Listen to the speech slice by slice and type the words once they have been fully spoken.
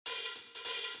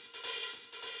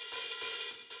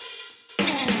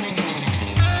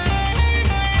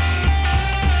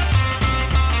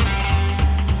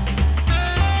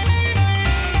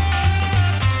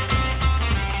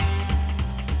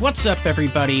What's up,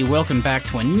 everybody? Welcome back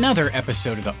to another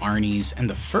episode of the Arnies, and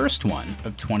the first one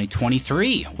of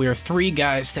 2023. We are three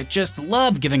guys that just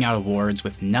love giving out awards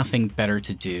with nothing better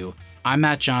to do. I'm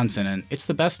Matt Johnson, and it's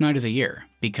the best night of the year,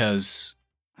 because,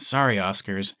 sorry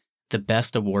Oscars, the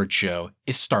best award show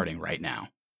is starting right now.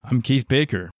 I'm Keith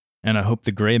Baker, and I hope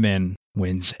the Gray Man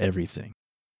wins everything.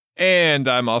 And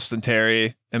I'm Austin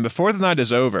Terry, and before the night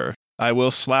is over, I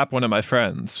will slap one of my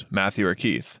friends, Matthew or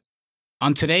Keith.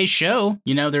 On today's show,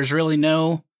 there's really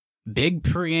no big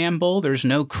preamble. There's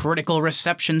no critical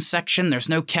reception section. There's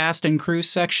no cast and crew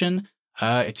section.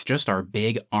 It's just our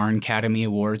big Arncademy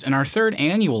Awards and our third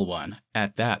annual one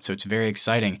at that. So it's very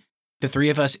exciting. The three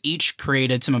of us each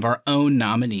created some of our own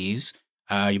nominees.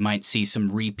 You might see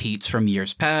some repeats from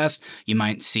years past. You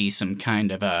might see some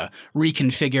kind of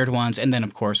reconfigured ones. And then,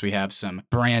 of course, we have some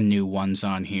brand new ones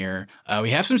on here. We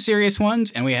have some serious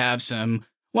ones, and we have some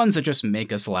ones that just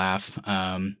make us laugh.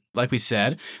 Like we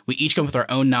said, we each come with our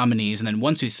own nominees, and then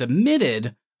once we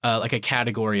submitted like a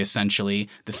category, essentially,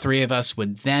 the three of us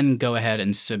would then go ahead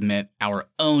and submit our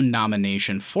own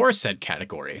nomination for said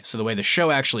category. So the way the show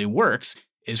actually works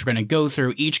is we're going to go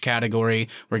through each category,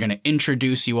 we're going to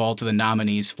introduce you all to the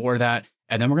nominees for that,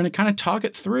 and then we're going to kind of talk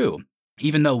it through.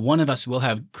 Even though one of us will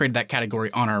have created that category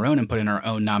on our own and put in our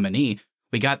own nominee,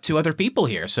 we got two other people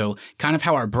here, so kind of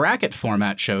how our bracket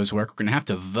format shows work, we're going to have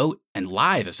to vote and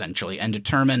live, essentially, and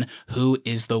determine who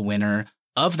is the winner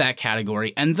of that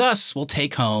category, and thus will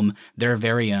take home their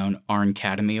very own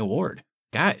Arncademy Award.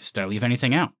 Guys, did I leave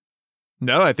anything out?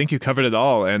 No, I think you covered it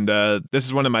all, and this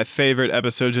is one of my favorite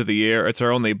episodes of the year. It's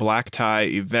our only black tie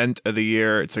event of the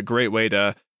year. It's a great way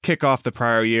to kick off the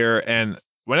prior year, and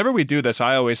whenever we do this,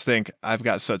 I always think, I've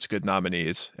got such good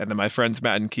nominees, and then my friends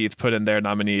Matt and Keith put in their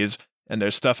nominees, and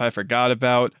there's stuff I forgot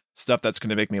about, stuff that's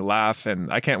going to make me laugh,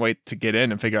 and I can't wait to get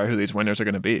in and figure out who these winners are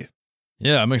going to be.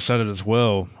 Yeah, I'm excited as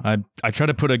well. I try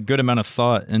to put a good amount of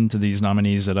thought into these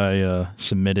nominees that I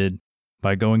submitted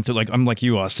by going through, I'm like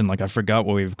you, Austin, I forgot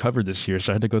what we've covered this year,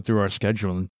 so I had to go through our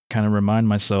schedule and kind of remind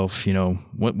myself,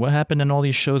 what happened in all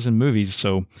these shows and movies.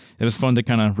 So it was fun to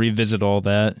kind of revisit all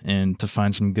that and to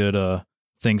find some good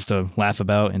things to laugh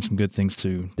about and some good things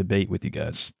to debate with you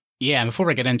guys. Yeah, and before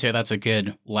we get into it, that's a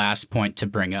good last point to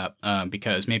bring up,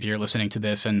 because maybe you're listening to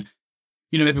this and,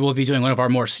 maybe we'll be doing one of our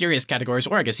more serious categories,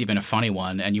 or I guess even a funny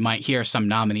one, and you might hear some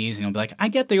nominees and you'll be like, I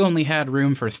get they only had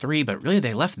room for 3, but really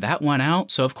they left that one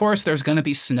out. So of course there's going to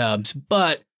be snubs,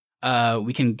 but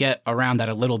we can get around that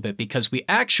a little bit because we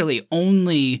actually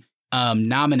only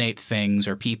nominate things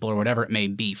or people or whatever it may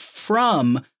be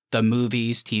from the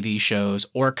movies, TV shows,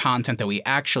 or content that we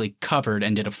actually covered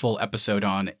and did a full episode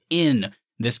on in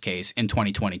this case in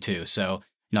 2022. So,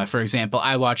 for example,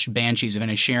 I watched Banshees of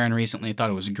Inisherin recently. Thought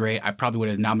it was great. I probably would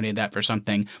have nominated that for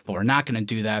something, but we're not going to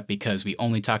do that because we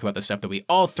only talk about the stuff that we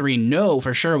all three know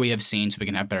for sure we have seen, so we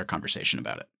can have better conversation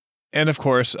about it. And of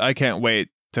course, I can't wait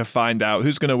to find out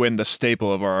who's going to win the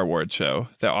staple of our award show,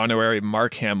 the honorary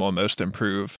Mark Hamill Most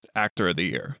Improved Actor of the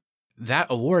Year. That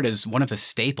award is one of the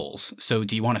staples. So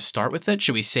do you want to start with it?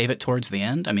 Should we save it towards the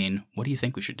end? I mean, what do you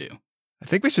think we should do? I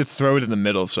think we should throw it in the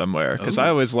middle somewhere, because I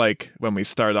always like when we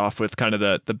start off with kind of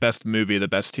the best movie, the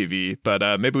best TV,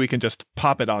 but maybe we can just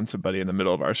pop it on somebody in the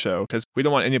middle of our show, because we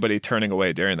don't want anybody turning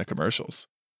away during the commercials.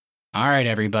 All right,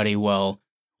 everybody. Well,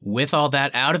 with all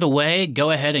that out of the way,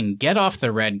 go ahead and get off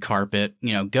the red carpet,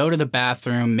 go to the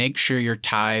bathroom, make sure your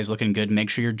tie is looking good, make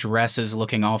sure your dress is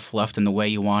looking all fluffed in the way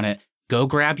you want it. Go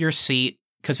grab your seat,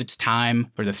 because it's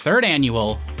time for the third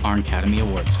annual Arncademy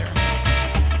Awards ceremony.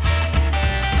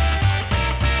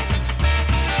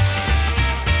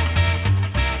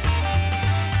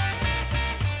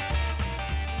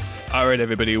 All right,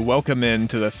 everybody, welcome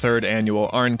into the third annual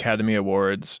Arncademy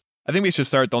Awards. I think we should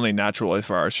start the only natural way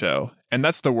for our show, and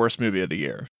that's the worst movie of the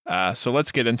year. So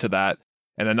let's get into that.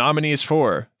 And the nominees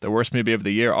for the worst movie of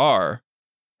the year are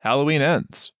Halloween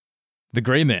Ends, The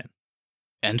Gray Man,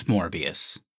 and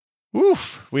Morbius.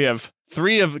 Oof, we have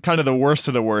 3 of kind of the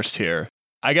worst here.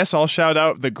 I guess I'll shout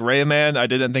out The Gray Man. I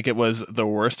didn't think it was the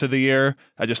worst of the year.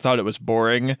 I just thought it was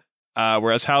boring.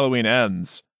 Whereas Halloween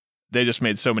Ends, they just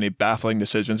made so many baffling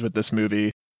decisions with this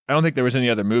movie. I don't think there was any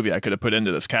other movie I could have put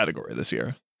into this category this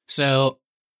year. So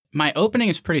my opening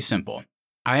is pretty simple.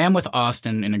 I am with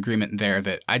Austin in agreement there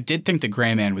that I did think The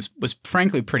Gray Man was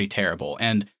frankly pretty terrible.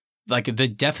 And the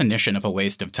definition of a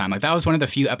waste of time. That was one of the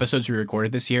few episodes we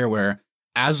recorded this year where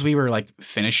as we were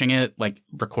finishing it,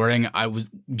 recording, I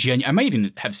might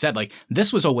even have said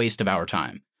this was a waste of our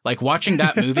time. Watching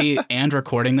that movie and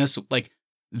recording this,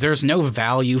 there's no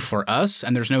value for us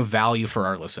and there's no value for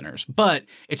our listeners. But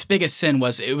its biggest sin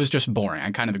was it was just boring. I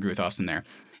kind of agree with Austin there.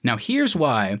 Now, here's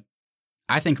why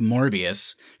I think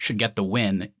Morbius should get the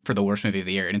win for the worst movie of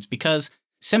the year. And it's because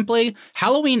simply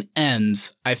Halloween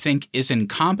Ends, I think, is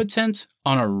incompetent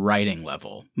on a writing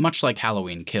level, much like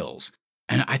Halloween Kills.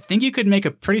 And I think you could make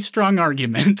a pretty strong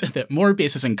argument that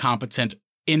Morbius is incompetent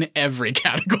in every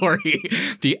category.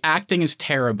 The acting is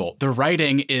terrible. The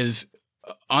writing is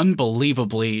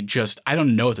unbelievably just, I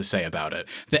don't know what to say about it.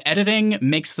 The editing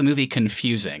makes the movie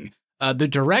confusing. The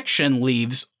direction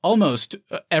leaves almost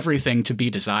everything to be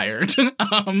desired.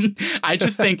 I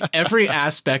just think every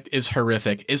aspect is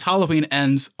horrific. Is Halloween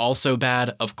Ends also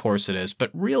bad? Of course it is.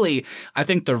 But really, I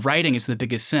think the writing is the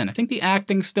biggest sin. I think the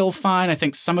acting's still fine. I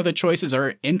think some of the choices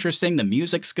are interesting. The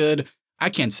music's good. I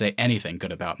can't say anything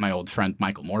good about my old friend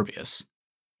Michael Morbius.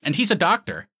 And he's a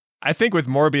doctor. I think with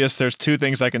Morbius, there's two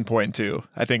things I can point to.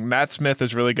 I think Matt Smith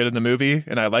is really good in the movie,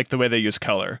 and I like the way they use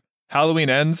color. Halloween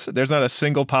Ends, there's not a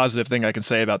single positive thing I can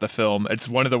say about the film. It's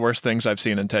one of the worst things I've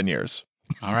seen in 10 years.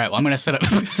 All right, well, I'm going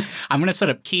to set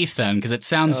up Keith then, because it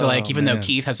sounds like even though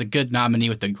Keith has a good nominee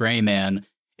with The Gray Man,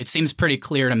 it seems pretty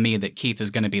clear to me that Keith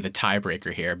is going to be the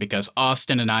tiebreaker here, because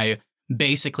Austin and I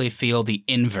basically feel the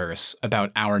inverse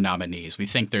about our nominees. We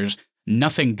think there's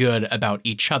nothing good about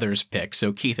each other's picks.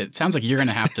 So, Keith, it sounds like you're going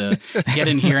to have to get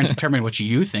in here and determine what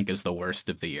you think is the worst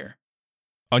of the year.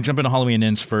 I'll jump into Halloween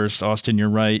Ends first. Austin, you're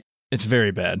right. It's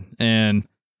very bad. And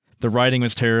the writing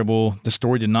was terrible. The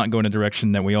story did not go in a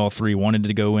direction that we all three wanted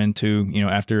to go into,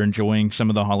 after enjoying some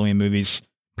of the Halloween movies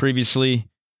previously.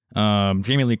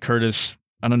 Jamie Lee Curtis,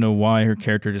 I don't know why her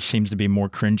character just seems to be more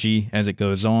cringy as it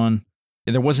goes on.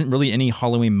 There wasn't really any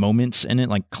Halloween moments in it,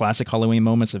 like classic Halloween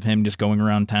moments of him just going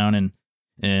around town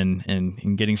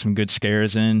and getting some good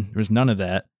scares in. There was none of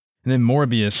that. And then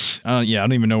Morbius, I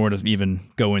don't even know where to even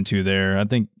go into there. I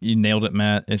think you nailed it,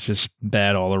 Matt. It's just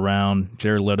bad all around.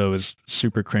 Jared Leto is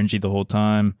super cringy the whole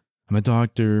time. I'm a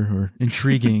doctor, or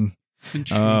intriguing.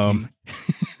 I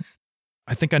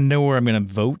think I know where I'm going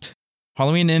to vote.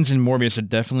 Halloween Ends and Morbius are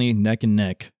definitely neck and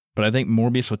neck, but I think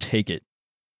Morbius will take it.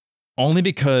 Only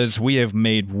because we have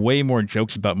made way more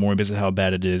jokes about Morbius and how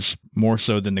bad it is, more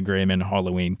so than The Gray Man and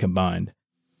Halloween combined.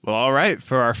 Well, all right.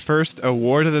 For our first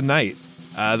award of the night,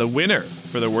 the winner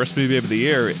for the worst movie of the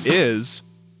year is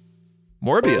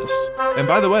Morbius. And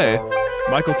by the way,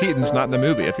 Michael Keaton's not in the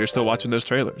movie if you're still watching those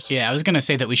trailers. Yeah, I was going to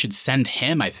say that we should send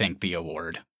him, I think, the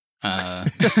award.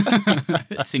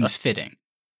 It seems fitting.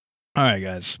 All right,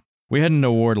 guys. We had an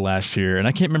award last year, and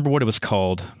I can't remember what it was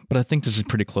called, but I think this is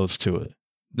pretty close to it.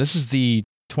 This is the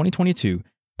 2022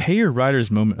 Pay Your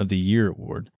Writers Moment of the Year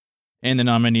Award, and the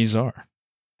nominees are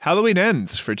Halloween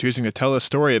Ends for choosing to tell a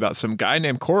story about some guy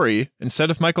named Corey instead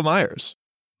of Michael Myers.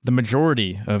 The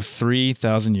Majority of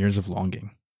 3,000 Years of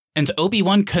Longing. And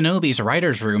Obi-Wan Kenobi's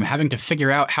writer's room having to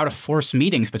figure out how to force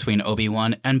meetings between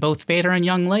Obi-Wan and both Vader and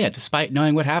young Leia despite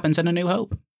knowing what happens in A New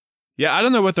Hope. Yeah, I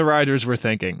don't know what the writers were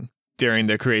thinking during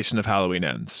the creation of Halloween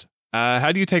Ends.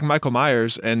 How do you take Michael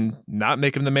Myers and not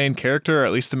make him the main character, or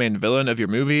at least the main villain of your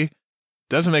movie?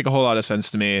 Doesn't make a whole lot of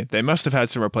sense to me. They must have had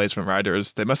some replacement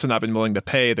writers. They must have not been willing to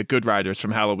pay the good writers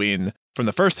from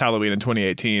the first Halloween in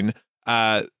 2018.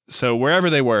 So wherever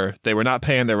they were not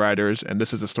paying their writers, and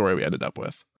this is the story we ended up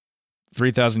with.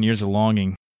 3,000 Years of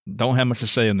Longing. Don't have much to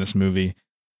say in this movie.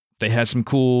 They had some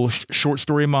cool short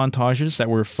story montages that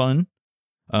were fun,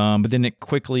 but then it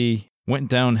quickly went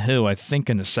downhill, I think,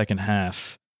 in the second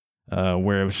half,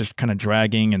 where it was just kind of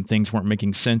dragging and things weren't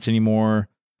making sense anymore.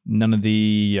 None of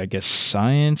the, I guess,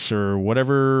 science or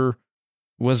whatever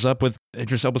was up with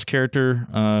Idris Elba's character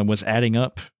was adding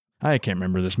up. I can't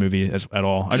remember this movie at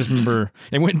all. I just remember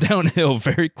it went downhill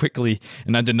very quickly,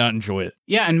 and I did not enjoy it.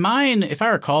 Yeah, and mine, if I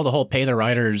recall, the whole pay the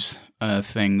writers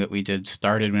thing that we did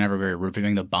started whenever we were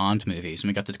reviewing the Bond movies, and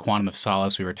we got to Quantum of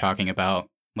Solace. We were talking about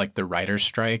like the writer's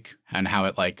strike and how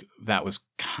it that was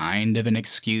kind of an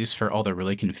excuse for all the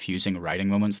really confusing writing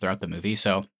moments throughout the movie.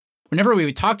 So whenever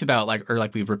we talked about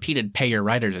we've repeated pay your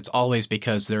writers, it's always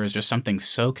because there is just something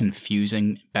so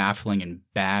confusing, baffling, and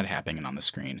bad happening on the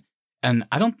screen. And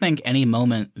I don't think any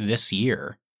moment this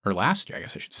year, or last year, I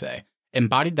guess I should say,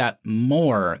 embodied that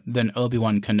more than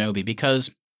Obi-Wan Kenobi, because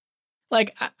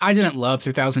I didn't love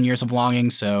 3,000 Years of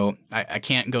Longing, so I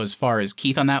can't go as far as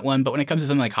Keith on that one. But when it comes to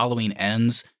something like Halloween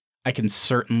Ends, I can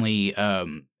certainly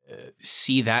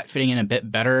see that fitting in a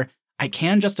bit better. I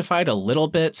can justify it a little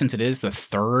bit since it is the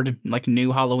third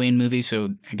new Halloween movie,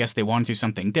 so I guess they want to do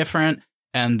something different,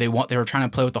 and they were trying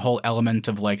to play with the whole element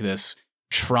of this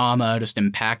trauma just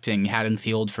impacting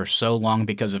Haddonfield for so long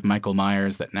because of Michael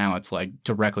Myers that now it's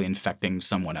directly infecting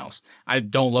someone else. I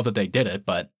don't love that they did it,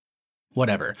 but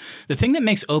whatever. The thing that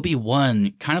makes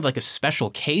Obi-Wan kind of a special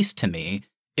case to me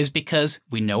is because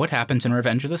we know what happens in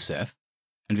Revenge of the Sith,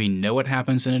 and we know what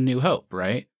happens in A New Hope,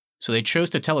 right? So they chose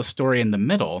to tell a story in the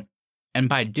middle, and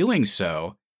by doing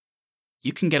so,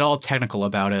 you can get all technical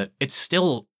about it. It's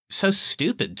still so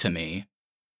stupid to me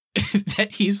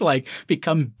that he's like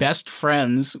become best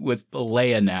friends with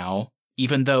Leia now,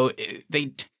 even though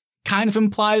they kind of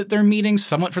imply that they're meeting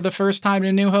somewhat for the first time in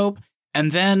A New Hope.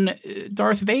 And then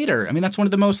Darth Vader. I mean, that's one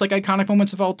of the most like iconic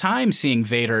moments of all time, seeing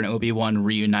Vader and Obi-Wan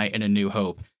reunite in A New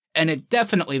Hope. And it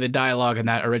definitely, the dialogue in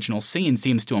that original scene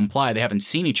seems to imply they haven't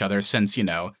seen each other since,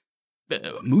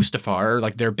 Mustafar,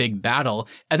 like their big battle.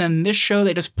 And then this show,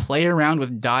 they just play around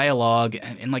with dialogue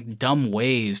in like dumb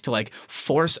ways to like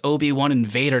force Obi-Wan and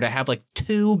Vader to have like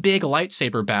 2 big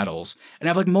lightsaber battles and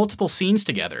have like multiple scenes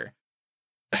together.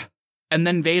 And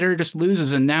then Vader just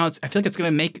loses, and now I feel like it's going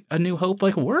to make A New Hope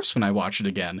like worse when I watch it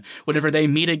again. Whenever they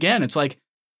meet again, it's like,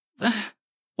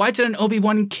 why didn't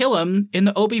Obi-Wan kill him in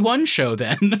the Obi-Wan show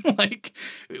then? Like,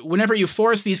 whenever you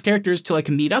force these characters to like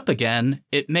meet up again,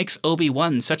 it makes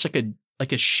Obi-Wan such like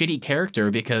a shitty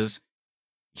character because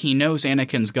he knows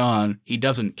Anakin's gone, he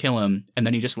doesn't kill him, and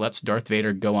then he just lets Darth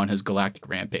Vader go on his galactic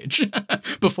rampage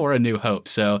before A New Hope.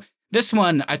 So this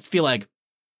one, I feel like,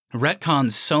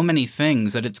 retcons so many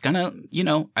things that it's gonna,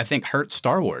 I think hurt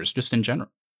Star Wars just in general.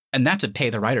 And that's a pay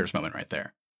the writers moment right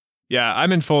there. Yeah,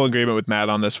 I'm in full agreement with Matt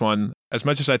on this one. As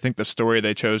much as I think the story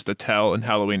they chose to tell in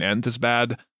Halloween Ends is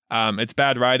bad, it's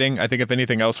bad writing. I think if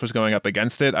anything else was going up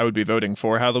against it, I would be voting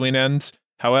for Halloween Ends.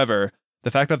 However,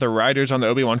 the fact that the writers on the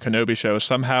Obi-Wan Kenobi show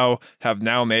somehow have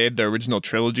now made the original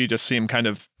trilogy just seem kind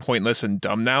of pointless and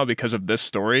dumb now because of this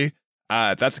story,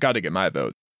 that's got to get my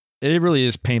vote. It really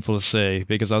is painful to say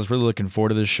because I was really looking forward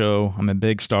to this show. I'm a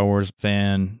big Star Wars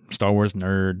fan, Star Wars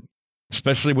nerd,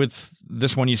 especially with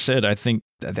this one you said. I think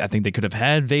they could have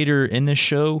had Vader in this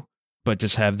show, but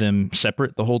just have them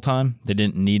separate the whole time. They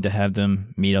didn't need to have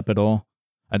them meet up at all.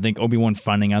 I think Obi-Wan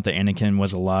finding out that Anakin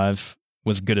was alive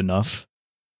was good enough.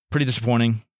 Pretty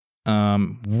disappointing.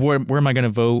 Where am I going to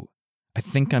vote? I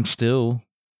think I'm still,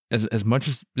 as much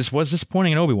as this was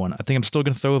disappointing in Obi-Wan, I think I'm still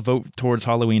going to throw a vote towards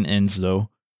Halloween Ends, though.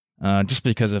 Just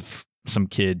because if some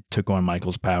kid took on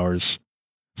Michael's powers.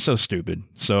 So stupid.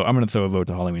 So I'm going to throw a vote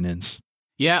to Halloween Ends.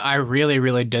 Yeah, I really,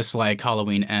 really dislike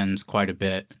Halloween Ends quite a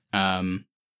bit.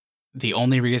 The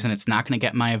only reason it's not going to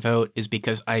get my vote is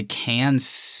because I can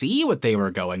see what they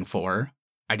were going for.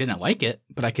 I didn't like it,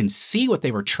 but I can see what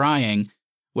they were trying.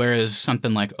 Whereas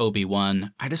something like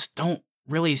Obi-Wan, I just don't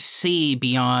really see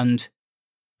beyond,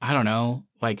 I don't know,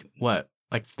 like what?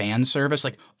 Like fan service,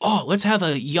 like, oh, let's have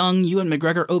a young Ewan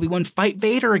McGregor Obi-Wan fight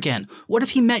Vader again. What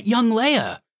if he met young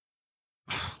Leia?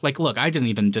 Like, look, I didn't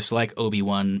even dislike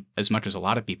Obi-Wan as much as a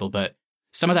lot of people, but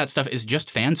some of that stuff is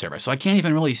just fan service. So I can't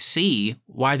even really see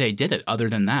why they did it other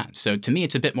than that. So to me,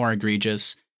 it's a bit more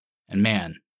egregious. And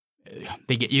man,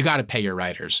 you got to pay your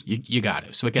writers. You got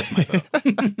to. So it gets my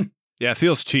vote. Yeah, it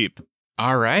feels cheap.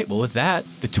 All right. Well, with that,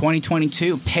 the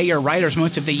 2022 Pay Your Writers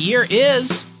Moment of the Year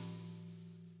is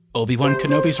Obi-Wan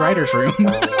Kenobi's Writers Room.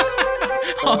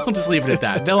 I'll just leave it at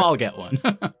that. They'll all get one.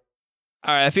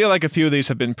 All right, I feel like a few of these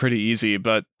have been pretty easy,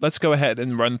 but let's go ahead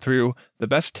and run through the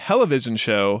best television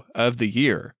show of the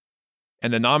year.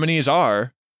 And the nominees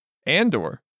are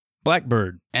Andor,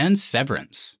 Blackbird, and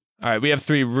Severance. All right, we have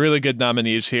 3 really good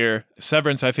nominees here.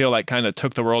 Severance, I feel like, kind of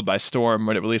took the world by storm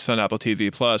when it released on Apple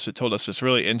TV+. It told us this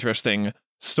really interesting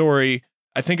story.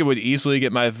 I think it would easily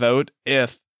get my vote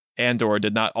if Andor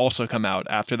did not also come out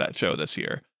after that show this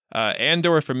year.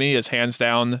 Andor, for me, is hands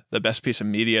down the best piece of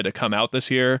media to come out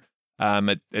this year.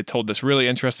 It told this really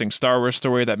interesting Star Wars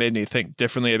story that made me think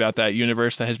differently about that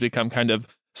universe that has become kind of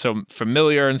so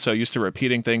familiar and so used to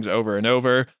repeating things over and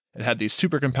over. It had these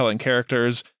super compelling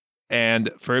characters. And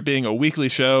for it being a weekly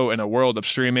show in a world of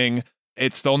streaming,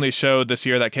 it's the only show this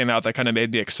year that came out that kind of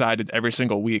made me excited every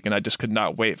single week. And I just could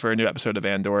not wait for a new episode of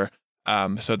Andor.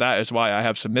 So that is why I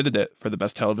have submitted it for the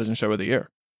best television show of the year.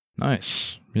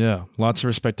 Nice. Yeah. Lots of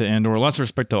respect to Andor. Lots of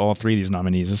respect to all 3 of these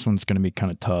nominees. This one's going to be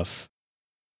kind of tough.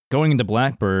 Going into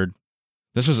Blackbird,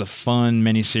 this was a fun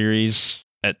miniseries,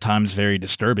 at times very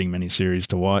disturbing miniseries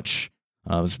to watch.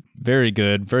 It was very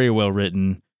good, very well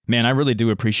written. Man, I really do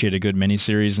appreciate a good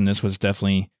miniseries, and this was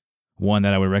definitely one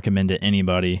that I would recommend to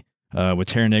anybody. With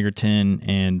Taron Egerton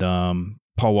and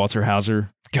Paul Walter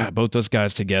Hauser. God, both those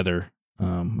guys together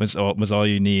was all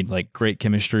you need. Like, great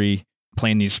chemistry,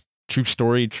 playing these true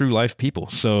story, true life people.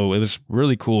 So it was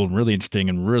really cool and really interesting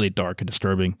and really dark and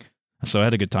disturbing. So I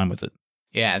had a good time with it.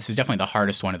 Yeah, this is definitely the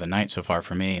hardest one of the night so far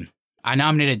for me. I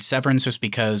nominated Severance just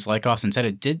because, like Austin said,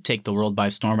 it did take the world by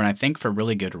storm, and I think for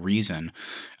really good reason.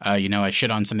 I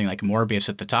shit on something like Morbius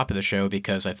at the top of the show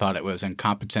because I thought it was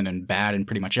incompetent and bad in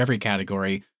pretty much every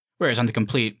category, whereas on the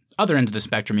complete other end of the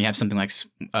spectrum, you have something like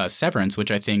Severance,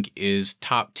 which I think is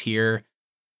top tier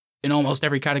in almost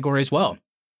every category as well.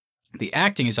 The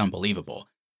acting is unbelievable.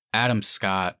 Adam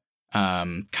Scott,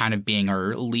 kind of being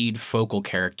our lead focal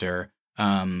character,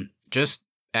 just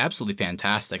absolutely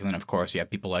fantastic. And then, of course, you have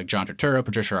people like John Turturro,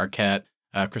 Patricia Arquette,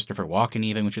 Christopher Walken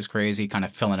even, which is crazy, kind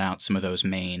of filling out some of those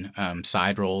main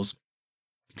side roles.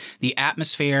 The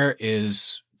atmosphere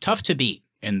is tough to beat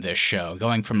in this show,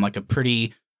 going from like a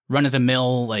pretty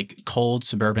run-of-the-mill, like cold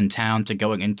suburban town to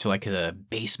going into like the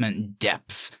basement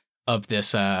depths of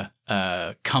this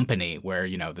company where,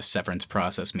 you know, the severance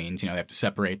process means, you know, they have to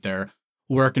separate their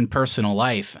work and personal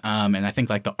life. And I think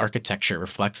like the architecture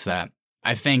reflects that.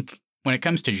 I think when it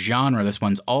comes to genre, this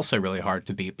one's also really hard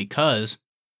to beat because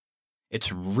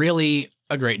it's really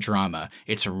a great drama.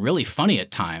 It's really funny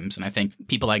at times. And I think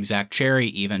people like Zach Cherry,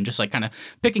 even just like kind of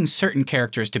picking certain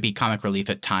characters to be comic relief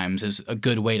at times, is a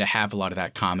good way to have a lot of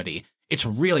that comedy. It's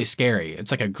really scary.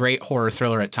 It's like a great horror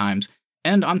thriller at times.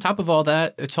 And on top of all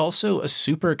that, it's also a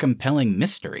super compelling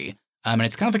mystery. And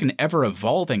it's kind of like an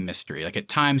ever-evolving mystery. Like at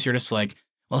times you're just like,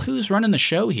 well, who's running the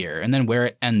show here? And then where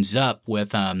it ends up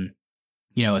with,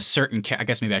 you know, a certain, I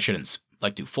guess maybe I shouldn't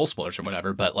like do full spoilers or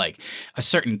whatever, but like a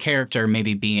certain character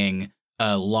maybe being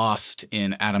lost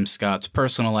in Adam Scott's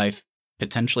personal life,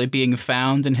 potentially being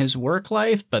found in his work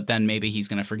life, but then maybe he's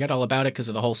going to forget all about it because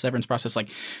of the whole severance process. Like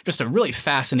just a really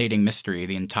fascinating mystery,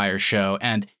 the entire show.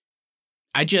 And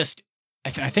I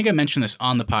think I mentioned this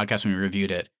on the podcast when we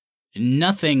reviewed it.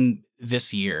 Nothing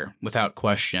this year, without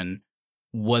question,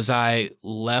 was I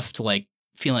left like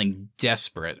feeling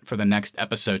desperate for the next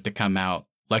episode to come out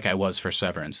like I was for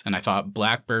Severance. And I thought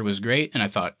Blackbird was great, and I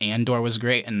thought Andor was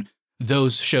great, and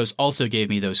those shows also gave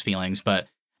me those feelings, but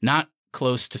not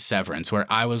close to Severance, where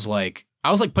I was like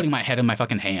putting my head in my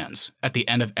fucking hands at the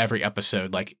end of every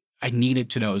episode. Like I needed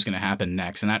to know what was going to happen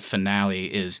next. And that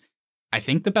finale is, I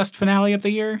think, the best finale of the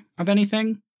year of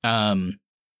anything.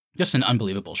 Just an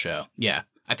unbelievable show. Yeah.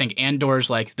 I think Andor's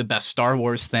like the best Star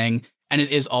Wars thing. And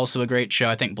it is also a great show.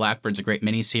 I think Blackbird's a great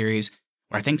miniseries.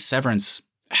 Where I think Severance,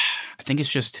 I think it's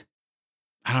just,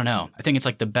 I don't know. I think it's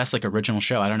like the best like original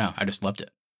show. I don't know. I just loved it.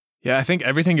 Yeah, I think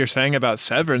everything you're saying about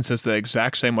Severance is the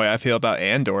exact same way I feel about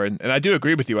Andor. And I do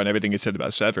agree with you on everything you said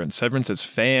about Severance. Severance is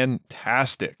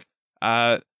fantastic.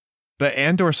 But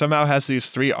Andor somehow has these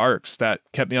 3 arcs that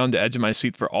kept me on the edge of my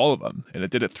seat for all of them. And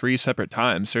it did it 3 separate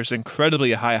times. There's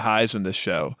incredibly high highs in this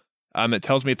show. It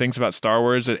tells me things about Star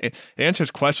Wars. It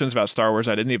answers questions about Star Wars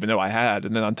I didn't even know I had.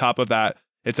 And then on top of that,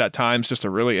 it's at times just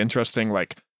a really interesting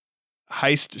like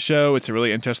heist show. It's a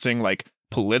really interesting like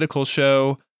political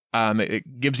show.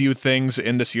 It gives you things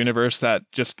in this universe that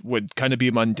just would kind of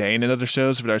be mundane in other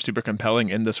shows, but are super compelling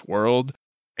in this world.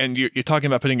 And you're talking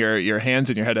about putting your hands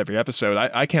in your head every episode.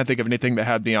 I can't think of anything that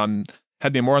had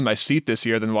me more on my seat this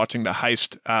year than watching the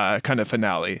heist kind of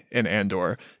finale in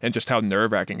Andor, and just how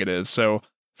nerve-wracking it is. So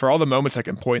for all the moments I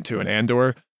can point to in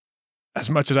Andor, as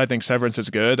much as I think Severance is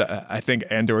good, I think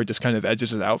Andor just kind of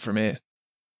edges it out for me.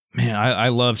 Man, I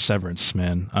love Severance,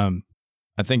 man.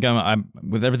 I think I'm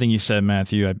with everything you said,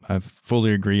 Matthew. I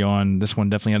fully agree on this one.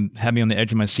 Definitely had me on the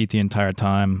edge of my seat the entire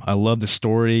time. I love the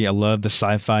story. I love the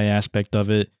sci-fi aspect of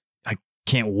it. I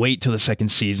can't wait till the second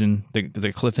season. The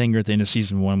cliffhanger at the end of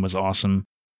season 1 was awesome.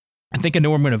 I think I know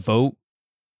where I'm going to vote,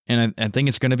 and I think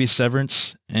it's going to be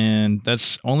Severance, and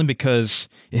that's only because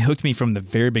it hooked me from the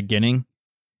very beginning.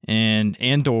 And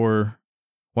Andor,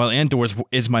 while Andor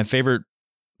is my favorite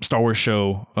Star Wars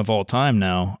show of all time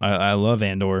now, I love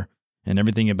Andor. And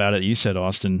everything about it you said,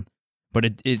 Austin, but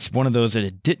it's one of those that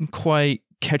it didn't quite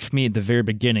catch me at the very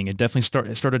beginning. It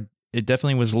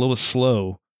definitely was a little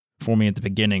slow for me at the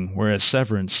beginning, whereas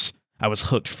Severance, I was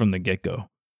hooked from the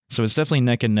get-go. So it's definitely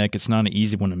neck and neck. It's not an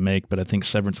easy one to make, but I think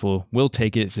Severance will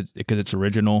take it because it's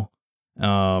original.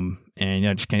 And yeah,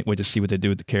 I just can't wait to see what they do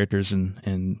with the characters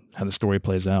and how the story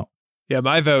plays out. Yeah,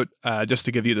 my vote, just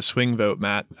to give you the swing vote,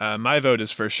 Matt, my vote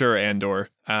is for sure Andor.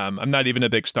 I'm not even a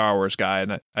big Star Wars guy,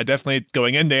 and I definitely,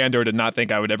 going into Andor, did not think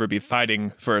I would ever be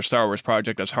fighting for a Star Wars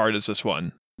project as hard as this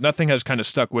one. Nothing has kind of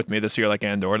stuck with me this year like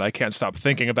Andor, and I can't stop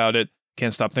thinking about it,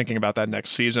 can't stop thinking about that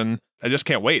next season. I just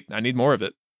can't wait. I need more of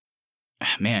it.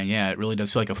 Man, yeah, it really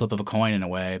does feel like a flip of a coin in a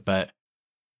way, but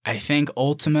I think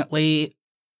ultimately,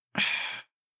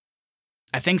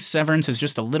 I think Severance is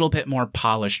just a little bit more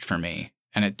polished for me.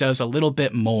 And it does a little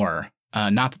bit more.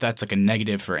 Not that that's like a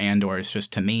negative for Andor. It's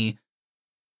just, to me,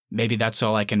 maybe that's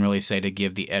all I can really say to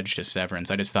give the edge to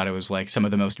Severance. I just thought it was like some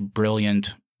of the most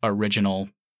brilliant, original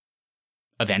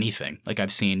of anything like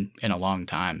I've seen in a long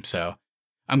time. So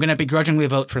I'm going to begrudgingly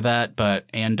vote for that, but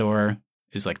Andor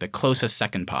is like the closest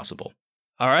second possible.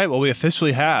 All right, well, we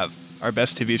officially have our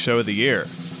best TV show of the year.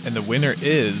 And the winner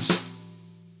is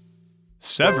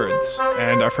Severance.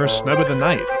 And our first snub of the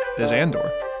night is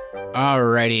Andor.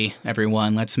 Alrighty,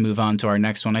 everyone, let's move on to our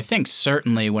next one. I think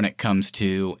certainly when it comes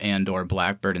to Andor,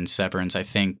 Blackbird, and Severance, I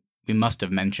think we must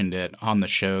have mentioned it on the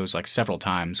shows like several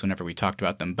times whenever we talked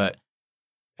about them. But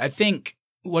I think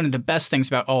one of the best things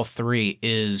about all three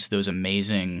is those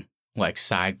amazing like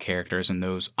side characters, and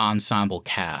those ensemble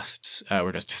casts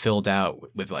were just filled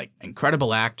out with like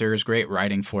incredible actors, great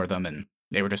writing for them, and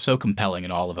they were just so compelling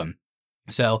in all of them.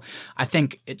 So I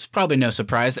think it's probably no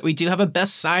surprise that we do have a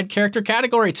best side character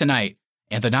category tonight,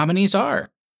 and the nominees are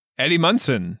Eddie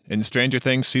Munson in Stranger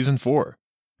Things Season 4.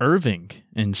 Irving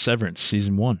in Severance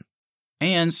Season 1.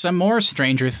 and some more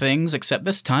Stranger Things, except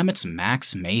this time it's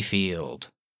Max Mayfield.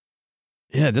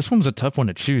 Yeah, this one was a tough one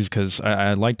to choose because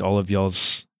I liked all of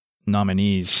y'all's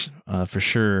nominees for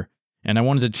sure. And I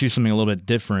wanted to choose something a little bit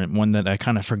different, one that I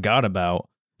kind of forgot about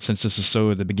since this is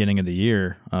so at the beginning of the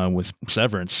year with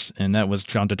Severance, and that was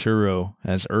John Turturro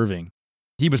as Irving.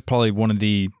 He was probably one of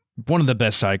the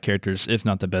best side characters, if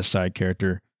not the best side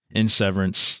character in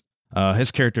Severance. His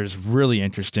character is really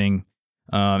interesting,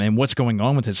 and what's going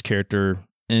on with his character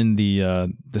in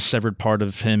the severed part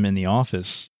of him in the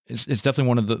office is definitely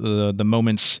one of the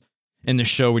moments in the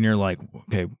show when you're like,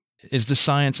 okay, is the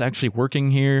science actually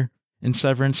working here in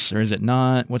Severance, or is it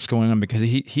not? What's going on? Because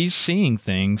he's seeing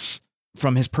things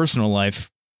from his personal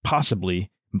life possibly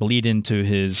bleed into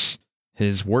his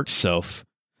work self.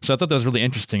 So I thought that was really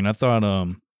interesting. And I thought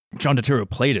John Turturro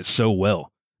played it so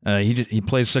well. He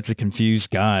plays such a confused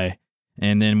guy,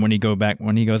 and then when he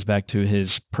goes back to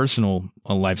his personal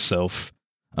life self,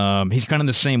 he's kind of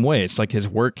the same way. It's like his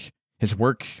work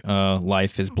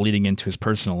life is bleeding into his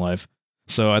personal life.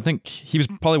 So I think he was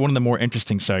probably one of the more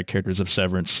interesting side characters of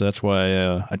Severance. So that's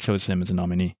why I chose him as a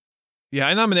nominee. Yeah,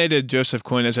 I nominated Joseph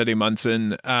Quinn as Eddie Munson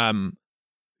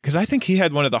because I think he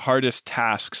had one of the hardest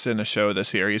tasks in a show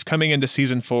this year. He's coming into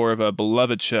season 4 of a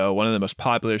beloved show, one of the most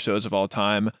popular shows of all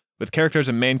time, with characters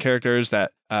and main characters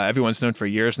that everyone's known for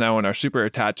years now and are super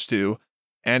attached to.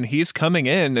 And he's coming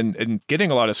in and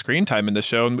getting a lot of screen time in the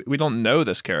show, and we don't know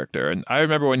this character. And I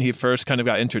remember when he first kind of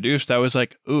got introduced, I was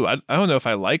like, ooh, I don't know if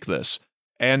I like this.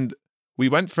 And we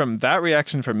went from that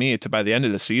reaction from me to by the end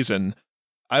of the season,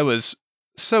 I was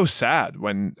so sad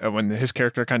when his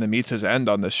character kind of meets his end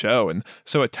on the show, and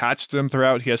so attached to him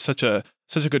throughout. He has such a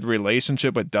good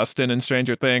relationship with Dustin in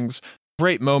Stranger Things.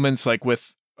 Great moments like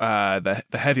with the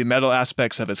heavy metal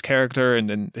aspects of his character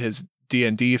and his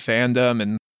D&D fandom,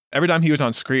 and every time he was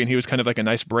on screen, he was kind of like a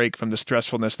nice break from the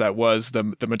stressfulness that was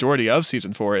the majority of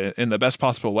season 4 in the best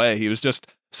possible way. He was just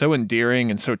so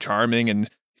endearing and so charming, and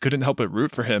couldn't help but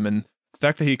root for him. And the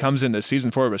fact that he comes into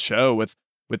season 4 of a show with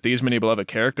these many beloved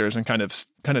characters and kind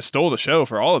of stole the show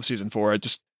for all of season 4,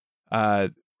 just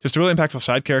a really impactful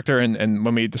side character. And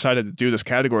when we decided to do this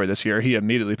category this year, he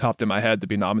immediately popped in my head to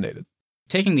be nominated.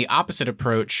 Taking the opposite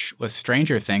approach with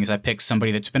Stranger Things, I picked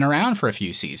somebody that's been around for a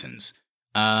few seasons.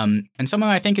 And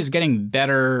someone I think is getting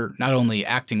better, not only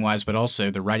acting-wise, but also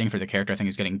the writing for the character I think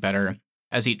is getting better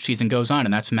as each season goes on,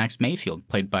 and that's Max Mayfield,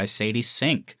 played by Sadie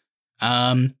Sink.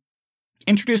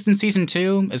 Introduced in season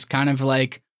 2 is kind of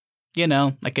like,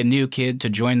 like a new kid to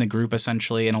join the group,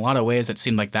 essentially. In a lot of ways, it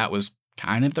seemed like that was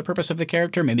kind of the purpose of the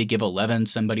character. Maybe give Eleven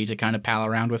somebody to kind of pal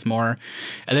around with more.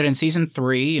 And then in season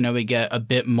 3, we get a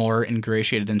bit more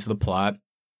ingratiated into the plot.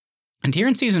 And here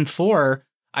in season 4,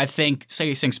 I think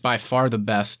Sadie Sink's by far the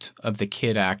best of the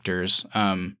kid actors.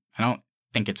 I don't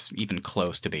think it's even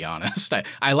close, to be honest.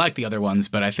 I like the other ones,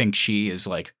 but I think she is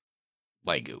like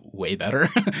way better.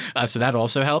 So that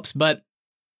also helps. But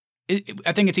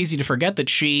I think it's easy to forget that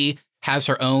she has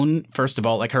her own, first of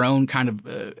all, like her own kind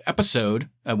of episode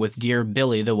with Dear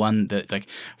Billy, the one that like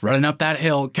running up that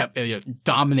hill kept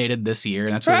dominated this year.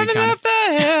 And that's where running up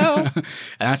that hill. And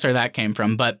that's where that came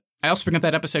from. But I also bring up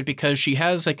that episode because she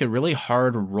has like a really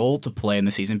hard role to play in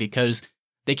the season, because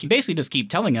they can basically just keep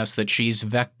telling us that she's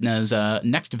Vecna's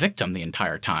next victim the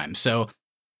entire time. So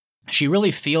she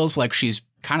really feels like she's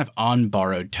kind of on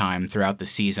borrowed time throughout the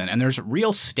season. And there's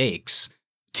real stakes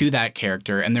to that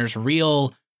character. And there's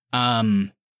real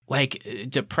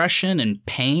depression and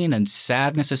pain and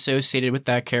sadness associated with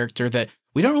that character that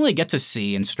we don't really get to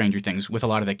see in Stranger Things with a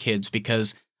lot of the kids,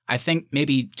 because I think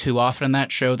maybe too often in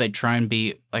that show, they try and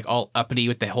be like all uppity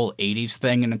with the whole 80s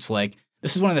thing. And it's like,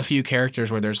 this is one of the few characters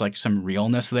where there's like some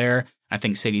realness there. I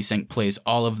think Sadie Sink plays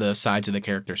all of the sides of the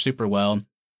character super well.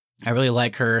 I really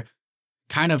like her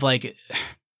kind of like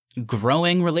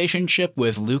growing relationship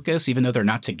with Lucas, even though they're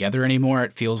not together anymore.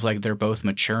 It feels like they're both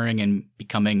maturing and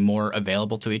becoming more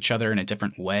available to each other in a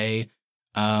different way.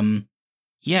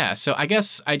 Yeah, so I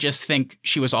guess I just think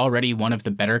she was already one of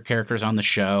the better characters on the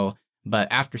show, but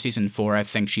after season 4, I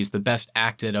think she's the best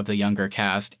acted of the younger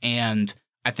cast, and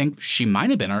I think she might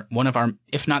have been one of our,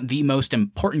 if not the most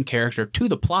important character to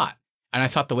the plot. And I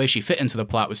thought the way she fit into the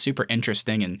plot was super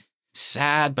interesting and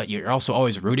sad, but you're also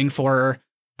always rooting for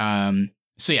her.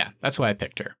 So yeah, that's why I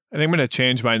picked her. I think I'm going to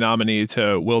change my nominee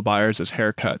to Will Byers'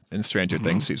 haircut in Stranger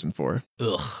Things season 4.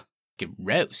 Ugh,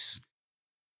 gross.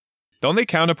 The only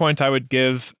counterpoint I would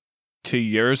give to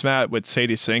yours, Matt, with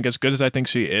Sadie Sink, as good as I think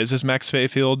she is as Max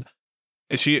Mayfield,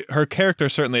 her character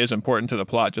certainly is important to the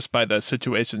plot just by the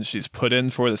situations she's put in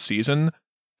for the season.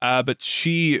 But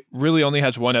she really only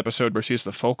has one episode where she's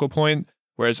the focal point,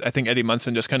 whereas I think Eddie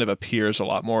Munson just kind of appears a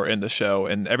lot more in the show,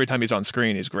 and every time he's on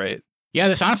screen, he's great. Yeah,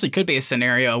 this honestly could be a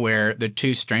scenario where the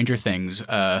two Stranger Things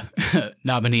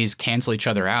nominees cancel each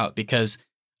other out, because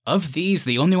of these,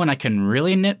 the only one I can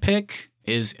really nitpick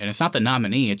is, and it's not the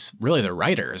nominee, it's really the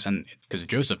writers, and because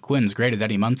Joseph Quinn's great as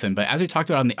Eddie Munson. But as we talked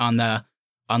about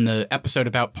on the episode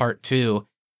about part 2,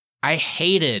 I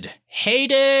hated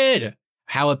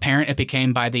how apparent it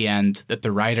became by the end that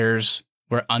the writers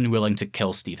were unwilling to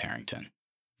kill Steve Harrington.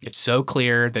 It's so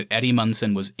clear that Eddie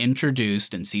Munson was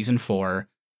introduced in season 4,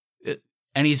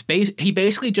 and he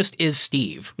basically just is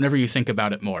Steve. Whenever you think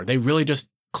about it more, they really just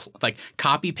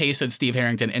copy pasted Steve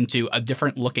Harrington into a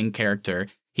different looking character.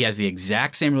 He has the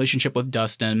exact same relationship with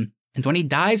Dustin. And when he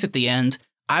dies at the end,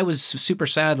 I was super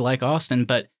sad like Austin,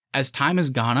 but as time has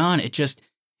gone on, it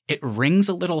rings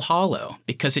a little hollow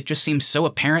because it just seems so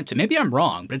apparent maybe I'm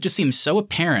wrong, but it just seems so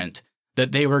apparent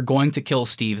that they were going to kill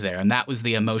Steve there. And that was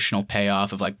the emotional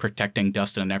payoff of protecting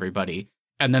Dustin and everybody.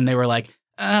 And then they were like,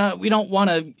 we don't want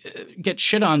to get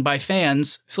shit on by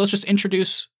fans, so let's just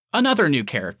introduce another new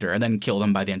character and then kill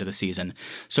them by the end of the season.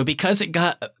 So because it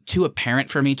got too apparent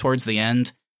for me towards the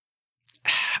end,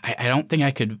 I don't think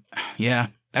I could. Yeah,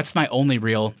 that's my only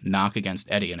real knock against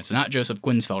Eddie. And it's not Joseph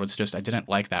Quinn's fault. It's just I didn't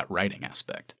like that writing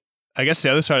aspect. I guess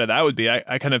the other side of that would be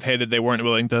I kind of hated they weren't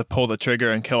willing to pull the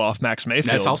trigger and kill off Max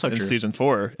Mayfield. That's also in true. Season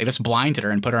 4. They just blinded her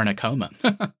and put her in a coma.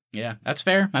 Yeah, that's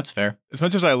fair. That's fair. As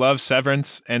much as I love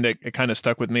Severance, and it kind of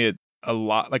stuck with me a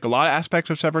lot of aspects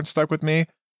of Severance stuck with me,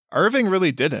 Irving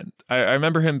really didn't. I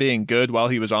remember him being good while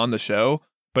he was on the show,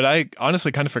 but I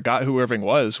honestly kind of forgot who Irving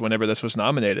was whenever this was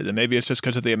nominated. And maybe it's just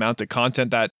because of the amount of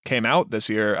content that came out this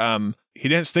year. He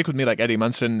didn't stick with me like Eddie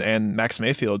Munson and Max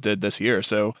Mayfield did this year.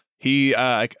 So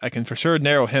I can for sure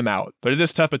narrow him out, but it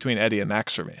is tough between Eddie and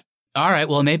Max for me. All right,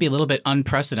 well, maybe a little bit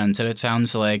unprecedented. It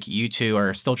sounds like you two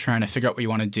are still trying to figure out what you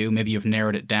want to do. Maybe you've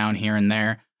narrowed it down here and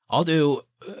there.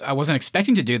 I wasn't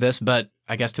expecting to do this, but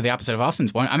I guess to the opposite of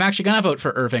Austin's point, I'm actually going to vote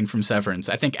for Irving from Severance.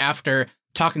 I think after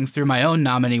talking through my own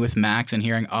nominee with Max and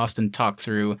hearing Austin talk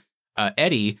through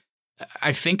Eddie,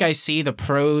 I think I see the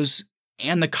pros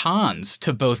and the cons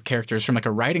to both characters from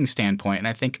a writing standpoint. And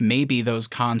I think maybe those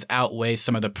cons outweigh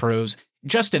some of the pros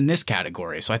just in this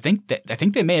category. So I think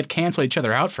they may have canceled each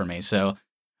other out for me. So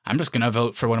I'm just going to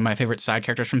vote for one of my favorite side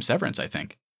characters from Severance, I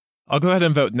think. I'll go ahead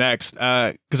and vote next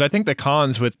because I think the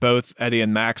cons with both Eddie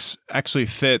and Max actually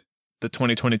fit the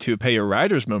 2022 Pay Your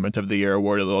Riders Moment of the Year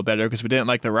award a little better because we didn't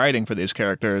like the writing for these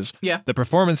characters. Yeah. The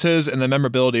performances and the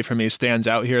memorability for me stands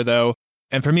out here, though.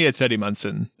 And for me, it's Eddie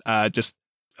Munson. I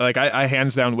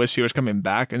hands down wish he was coming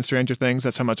back in Stranger Things.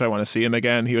 That's how much I want to see him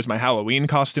again. He was my Halloween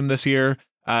costume this year.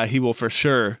 He will for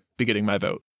sure be getting my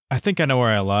vote. I think I know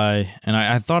where I lie, and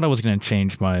I thought I was going to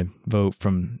change my vote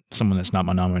from someone that's not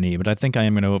my nominee, but I think I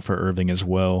am going to vote for Irving as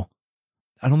well.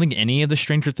 I don't think any of the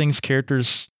Stranger Things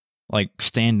characters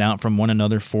stand out from one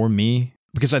another for me,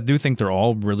 because I do think they're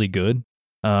all really good.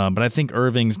 But I think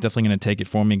Irving's definitely going to take it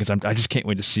for me, because I just can't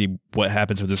wait to see what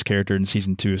happens with this character in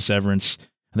season 2 of Severance.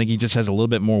 I think he just has a little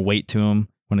bit more weight to him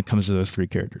when it comes to those 3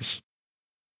 characters.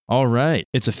 All right,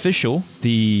 it's official.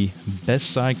 The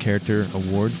Best Side Character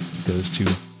Award goes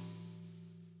to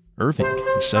Irving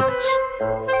in Severance.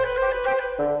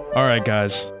 All right,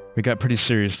 guys, we got pretty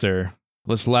serious there.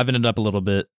 Let's liven it up a little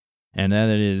bit. And that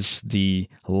is the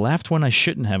Laughed When I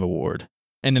Shouldn't Have award.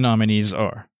 And the nominees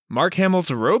are Mark Hamill's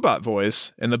robot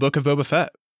voice in the Book of Boba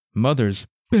Fett, Mother's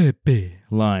baby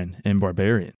line in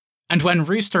Barbarian, and when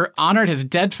Rooster honored his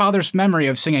dead father's memory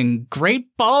of singing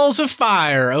Great Balls of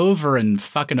Fire over and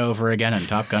fucking over again in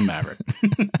Top Gun Maverick.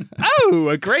 Oh,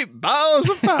 a great balls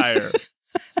of fire.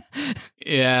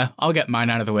 Yeah, I'll get mine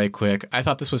out of the way quick. I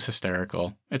thought this was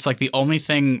hysterical. It's the only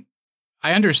thing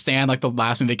I understand. The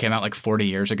last movie came out 40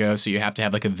 years ago, so you have to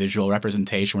have a visual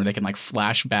representation where they can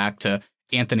flash back to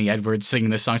Anthony Edwards singing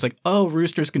this song. It's like, oh,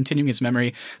 Rooster's continuing his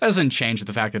memory. That doesn't change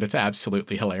the fact that it's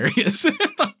absolutely hilarious.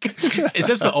 Like, is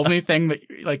this the only thing that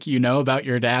like you know about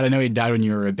your dad? I know he died when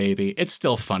you were a baby. It's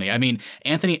still funny. I mean,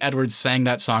 Anthony Edwards sang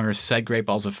that song or said Great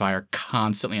Balls of Fire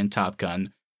constantly in Top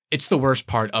Gun. It's the worst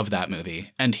part of that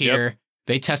movie. And here,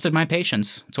 they tested my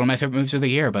patience. It's one of my favorite movies of the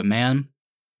year. But man,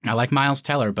 I like Miles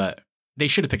Teller, but they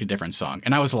should have picked a different song.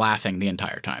 And I was laughing the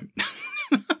entire time.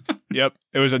 Yep.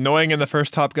 It was annoying in the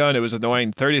first Top Gun. It was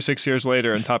annoying 36 years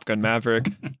later in Top Gun Maverick.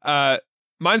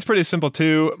 Mine's pretty simple,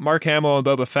 too. Mark Hamill and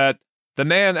Boba Fett. The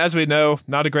man, as we know,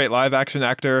 not a great live action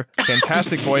actor,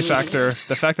 fantastic voice actor.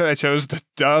 The fact that I chose to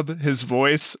dub his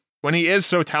voice when he is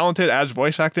so talented as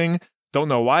voice acting, don't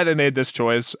know why they made this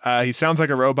choice. He sounds like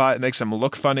a robot. It makes him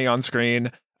look funny on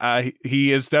screen.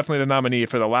 He is definitely the nominee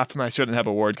for the Laugh When I Shouldn't Have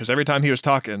award, because every time he was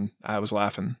talking, I was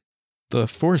laughing. The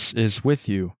Force is with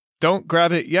you. Don't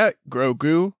grab it yet,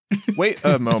 Grogu. Wait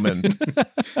a moment.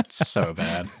 It's so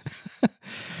bad.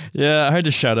 Yeah, I had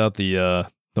to shout out the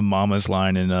Mama's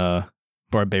line in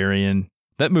Barbarian.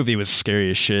 That movie was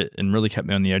scary as shit and really kept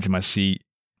me on the edge of my seat.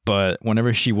 But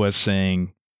whenever she was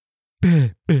saying "Bah,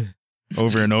 bah,"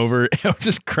 over and over, I was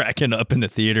just cracking up in the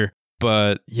theater.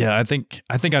 But yeah, I think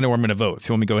I know where I'm going to vote. If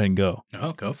you want me to go ahead and go.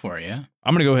 Oh, go for it, yeah.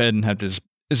 I'm going to go ahead and have to just...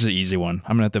 This is an easy one.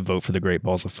 I'm going to have to vote for the Great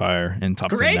Balls of Fire in Top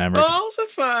Gun Maverick. Great Balls of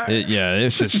Fire!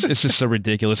 It's just so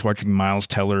ridiculous watching Miles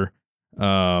Teller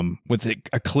with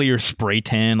a clear spray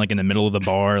tan, like in the middle of the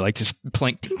bar, like just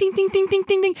playing ding, ding, ding, ding, ding,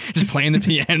 ding, ding, just playing the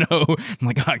piano. I'm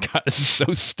like, oh God, this is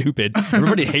so stupid.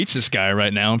 Everybody hates this guy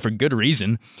right now, and for good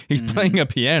reason. He's playing a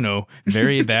piano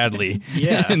very badly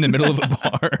in the middle of a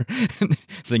bar,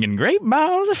 singing Great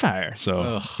Balls of Fire.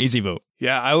 So, easy vote.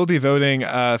 Yeah, I will be voting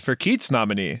for Keith's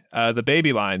nominee, the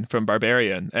baby line from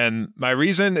Barbarian. And my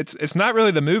reason, it's not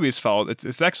really the movie's fault.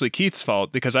 It's actually Keith's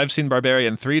fault, because I've seen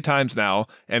Barbarian 3 times now.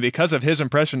 And because of his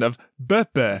impression of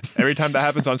 "Beppe" every time that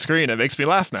happens on screen, it makes me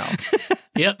laugh now.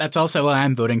 Yep, that's also why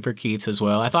I'm voting for Keith's as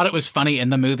well. I thought it was funny in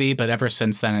the movie, but ever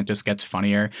since then, it just gets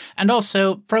funnier. And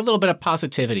also for a little bit of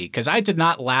positivity, because I did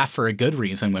not laugh for a good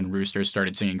reason when Rooster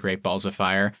started singing Great Balls of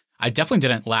Fire. I definitely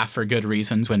didn't laugh for good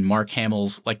reasons when Mark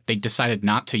Hamill's, like, they decided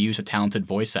not to use a talented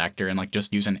voice actor and, like,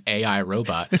 just use an AI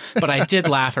robot. But I did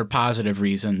laugh for positive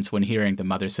reasons when hearing the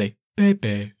mother say,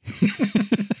 "Baby."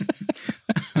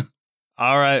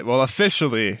 All right, well,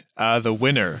 officially, the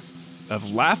winner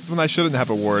of Laughed When I Shouldn't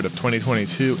Have award of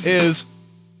 2022 is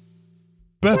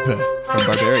Beppe from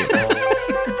Barbarian.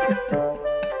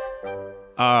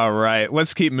 All right,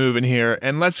 let's keep moving here,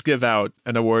 and let's give out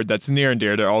an award that's near and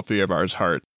dear to all 3 of ours'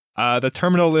 heart. The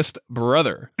Terminal List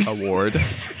Brother Award.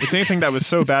 It's anything that was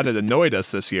so bad it annoyed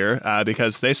us this year,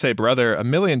 because they say brother a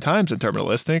million times in Terminal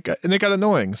List, and it got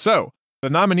annoying. So, the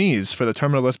nominees for the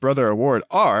Terminal List Brother Award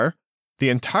are the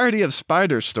entirety of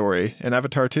Spider's story in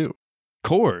Avatar 2.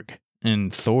 Korg in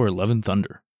Thor Love and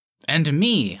Thunder. And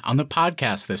me on the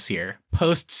podcast this year,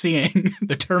 post seeing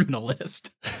the Terminal List.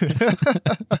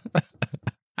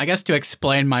 I guess to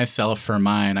explain myself for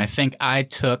mine, I think I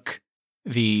took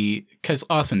because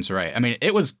Austin's right. I mean,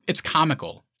 it's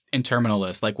comical in Terminal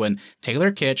List. Like when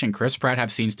Taylor Kitsch and Chris Pratt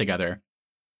have scenes together,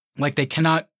 like they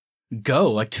cannot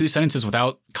go like 2 sentences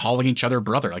without calling each other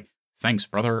brother. Like, thanks,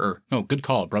 brother, or no, good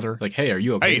call, brother. Like, hey, are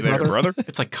you okay, hey there, brother?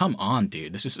 It's like, come on,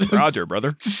 dude. This is Roger,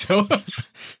 brother. So,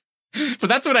 but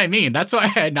that's what I mean. That's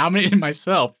why I nominated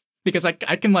myself, because I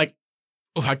can like,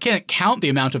 I can't count the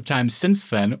amount of times since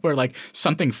then where like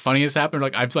something funny has happened, or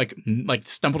like I've like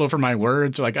stumbled over my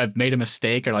words, or like I've made a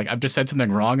mistake, or like I've just said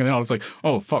something wrong, and then I was like,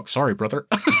 oh fuck, sorry, brother.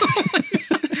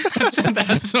 I've said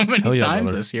that so many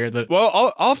times this year that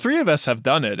all 3 of us have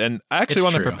done it, and I actually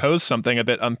want to propose something a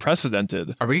bit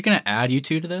unprecedented. Are we going to add you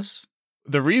 2 to this?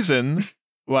 The reason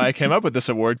why I came up with this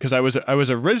award, because I was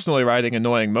originally writing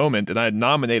Annoying Moment, and I had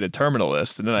nominated Terminal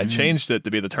List, and then I changed it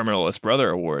to be the Terminal List Brother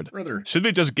Award. Should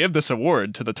we just give this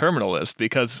award to the Terminal List,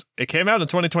 because it came out in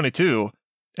 2022,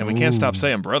 and we can't stop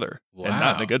saying brother, and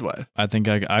not in a good way. I think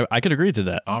I could agree to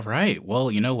that. All right.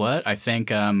 Well, you know what? I think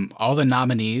all the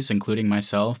nominees, including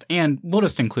myself, and we'll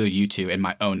just include you 2 in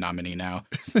my own nominee now,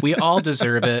 we all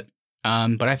deserve it.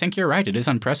 But I think you're right. It is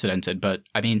unprecedented. But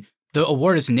I mean, the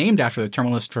award is named after the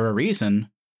Terminal List for a reason.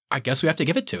 I guess we have to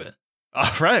give it to it.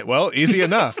 All right. Well, easy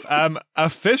enough.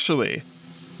 Officially,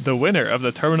 the winner of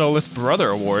the Terminal List Brother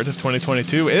Award of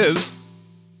 2022 is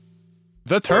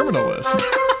the Terminal List.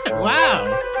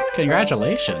 Wow.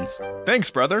 Congratulations. Thanks,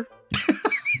 brother.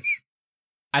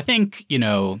 I think,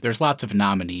 there's lots of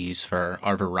nominees for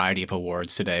our variety of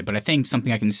awards today, but I think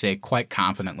something I can say quite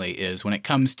confidently is when it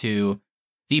comes to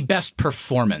the best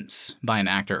performance by an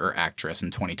actor or actress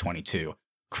in 2022,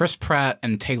 Chris Pratt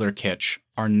and Taylor Kitsch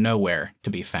are nowhere to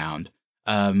be found.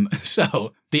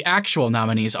 So the actual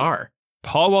nominees are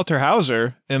Paul Walter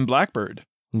Hauser in Blackbird.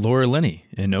 Laura Linney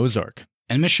in Ozark.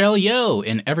 and Michelle Yeoh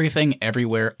in Everything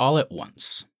Everywhere All at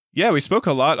Once. Yeah, we spoke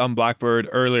a lot on Blackbird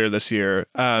earlier this year.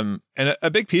 And a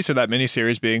big piece of that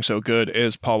miniseries being so good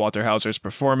is Paul Walter Hauser's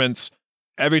performance.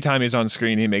 Every time he's on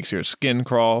screen, he makes your skin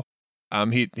crawl.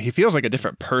 He feels like a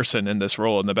different person in this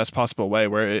role in the best possible way,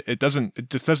 where it just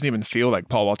doesn't even feel like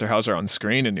Paul Walter Hauser on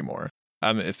screen anymore.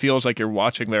 It feels like you're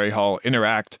watching Larry Hall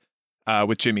interact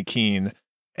with Jimmy Keene,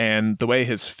 and the way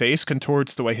his face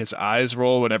contorts, the way his eyes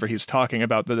roll whenever he's talking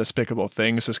about the despicable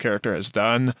things his character has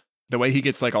done, the way he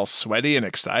gets like all sweaty and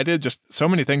excited, just so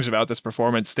many things about this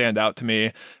performance stand out to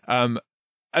me.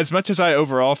 As much as I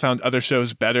overall found other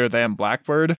shows better than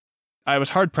Blackbird, I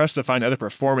was hard pressed to find other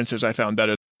performances I found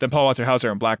better than Paul Walter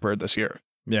Hauser in Blackbird this year.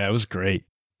 Yeah, it was great.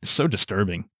 It's so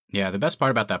disturbing. Yeah, the best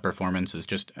part about that performance is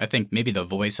just, I think maybe the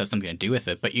voice has something to do with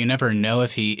it, but you never know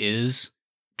if he is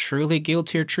truly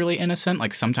guilty or truly innocent.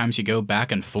 Like sometimes you go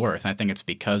back and forth. I think it's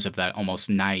because of that almost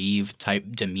naive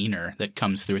type demeanor that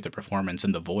comes through the performance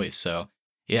and the voice. So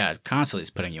yeah, it constantly is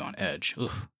putting you on edge.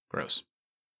 Oof, gross.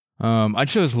 I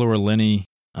chose Laura Linney.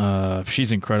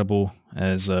 She's incredible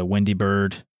as Wendy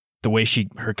Bird. The way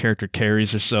her character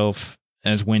carries herself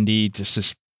as Wendy, just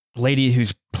this lady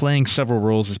who's playing several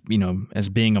roles as, as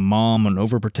being a mom, an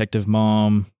overprotective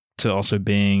mom, to also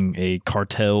being a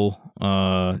cartel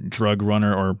drug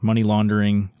runner or money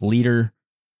laundering leader,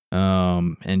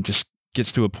 and just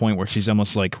gets to a point where she's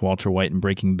almost like Walter White in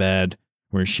Breaking Bad,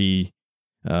 where she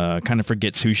kind of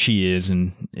forgets who she is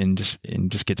and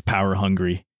just gets power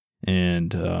hungry.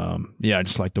 And I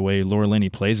just like the way Laura Linney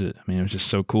plays it. I mean, it was just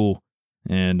so cool,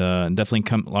 and definitely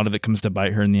a lot of it comes to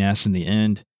bite her in the ass in the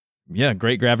end. Yeah,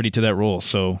 great gravity to that role.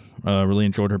 So really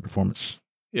enjoyed her performance.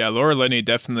 Yeah, Laura Linney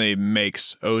definitely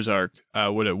makes Ozark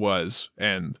what it was,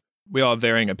 and we all have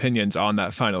varying opinions on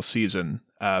that final season.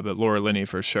 But Laura Linney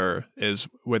for sure is,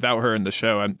 without her in the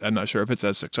show, I'm not sure if it's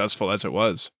as successful as it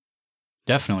was.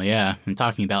 Definitely, yeah. I'm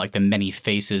talking about like the many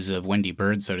faces of Wendy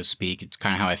Bird, so to speak. It's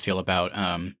kind of how I feel about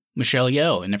Michelle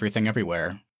Yeoh in Everything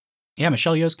Everywhere. Yeah,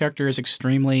 Michelle Yeoh's character is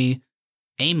extremely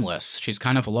aimless. She's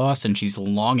kind of lost, and she's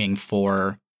longing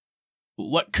for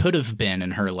what could have been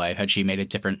in her life had she made a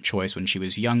different choice when she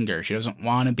was younger. She doesn't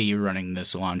want to be running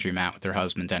this laundromat with her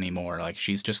husband anymore. Like,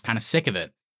 she's just kind of sick of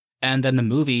it. And then the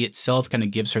movie itself kind of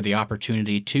gives her the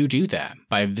opportunity to do that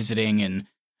by visiting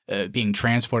and being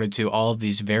transported to all of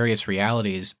these various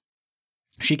realities.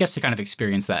 She gets to kind of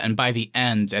experience that. And by the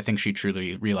end, I think she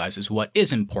truly realizes what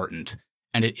is important,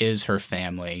 and it is her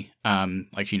family.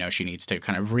 She needs to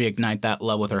kind of reignite that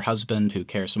love with her husband who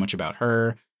cares so much about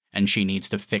her. And she needs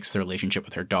to fix the relationship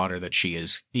with her daughter that she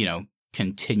is,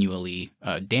 continually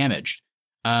damaged.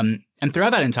 And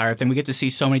throughout that entire thing, we get to see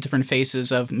so many different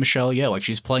faces of Michelle Yeoh. Like,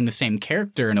 she's playing the same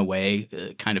character in a way,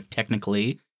 kind of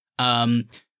technically.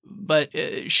 But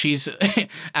she's,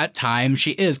 at times,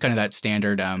 she is kind of that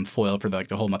standard foil for the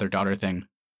whole mother-daughter thing.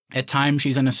 At times,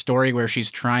 she's in a story where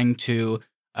she's trying to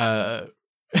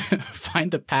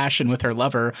find the passion with her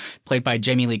lover, played by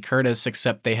Jamie Lee Curtis,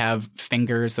 except they have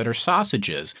fingers that are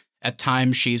sausages. At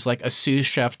times, she's like a sous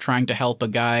chef trying to help a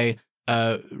guy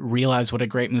realize what a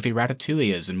great movie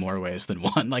Ratatouille is in more ways than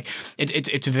one. Like,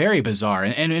 it's very bizarre.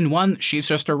 And in one, she's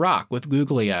just a rock with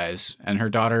googly eyes, and her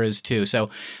daughter is too. So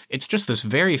it's just this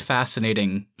very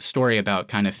fascinating story about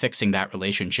kind of fixing that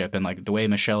relationship, and like the way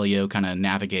Michelle Yeoh kind of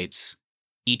navigates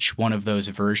each one of those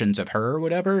versions of her or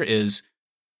whatever is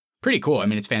pretty cool. I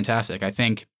mean, it's fantastic. I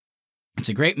think it's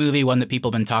a great movie, one that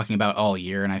people have been talking about all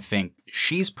year, and I think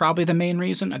she's probably the main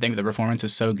reason. I think the performance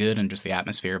is so good and just the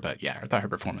atmosphere, but yeah, I thought her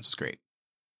performance was great.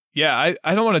 Yeah,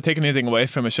 I don't want to take anything away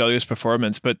from Michelle Yeoh's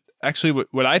performance, but actually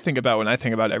what I think about when I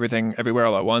think about Everything Everywhere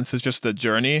All at Once is just the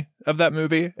journey of that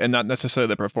movie and not necessarily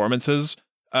the performances.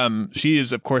 She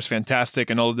is, of course, fantastic,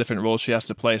 and all the different roles she has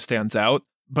to play stands out.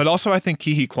 But also, I think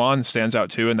Ke Kwan stands out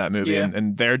too in that movie, Yeah.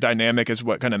 and their dynamic is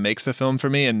what kind of makes the film for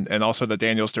me, and also the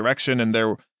Daniels direction and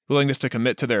their willingness to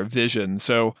commit to their vision.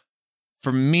 So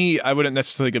for me, I wouldn't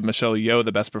necessarily give Michelle Yeoh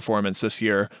the best performance this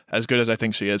year, as good as I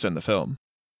think she is in the film.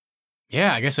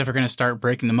 Yeah, I guess if we're going to start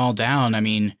breaking them all down, I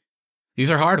mean,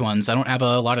 these are hard ones. I don't have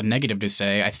a lot of negative to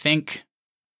say. I think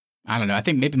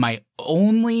maybe my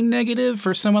only negative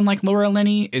for someone like Laura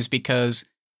Linney is because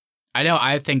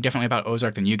I think differently about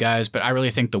Ozark than you guys, but I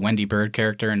really think the Wendy Bird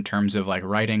character in terms of like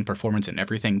writing, performance, and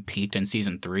everything peaked in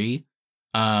season 3.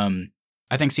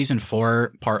 I think season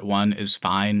 4 part 1 is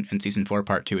fine, and season 4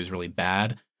 part 2 is really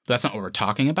bad. But that's not what we're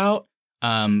talking about.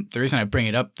 The reason I bring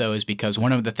it up though is because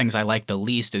one of the things I like the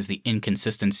least is the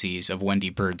inconsistencies of Wendy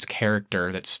Bird's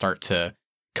character that start to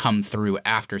come through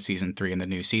after season 3 and the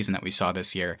new season that we saw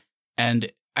this year.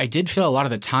 And I did feel a lot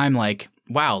of the time like,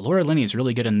 wow, Laura Linney is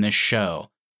really good in this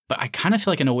show. But I kind of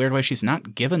feel like in a weird way, she's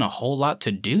not given a whole lot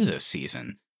to do this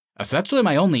season. So that's really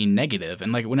my only negative.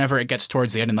 And like whenever it gets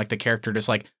towards the end and like the character just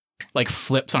like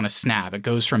flips on a snap, it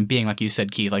goes from being, like you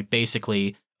said, Keith, like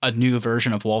basically a new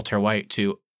version of Walter White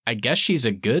to, I guess she's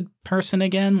a good person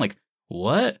again. Like,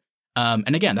 what?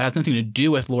 And again, that has nothing to do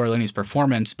with Laura Linney's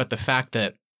performance, but the fact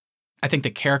that I think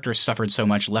the character suffered so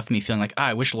much left me feeling like,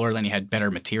 I wish Laura Linney had better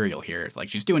material here. Like,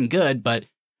 she's doing good, but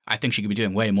I think she could be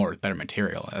doing way more with better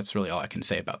material. That's really all I can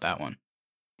say about that one.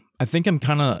 I think I'm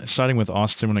kind of siding with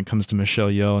Austin when it comes to Michelle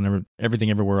Yeoh and Everything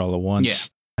Everywhere All at Once. Yeah.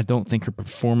 I don't think her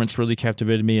performance really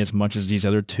captivated me as much as these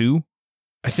other two.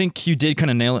 I think you did kind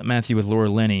of nail it, Matthew, with Laura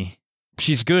Linney.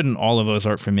 She's good in all of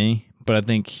Ozark for me, but I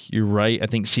think you're right. I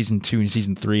think season 2 and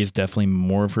season 3 is definitely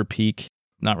more of her peak.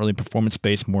 Not really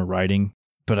performance-based, more writing.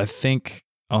 But I think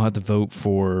I'll have to vote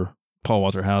for Paul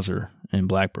Walter Hauser in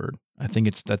Blackbird. I think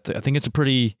it's a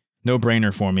pretty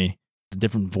no-brainer for me. The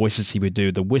different voices he would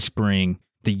do, the whispering,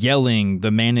 the yelling,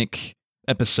 the manic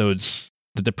episodes,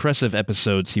 the depressive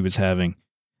episodes he was having.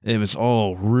 It was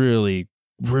all really,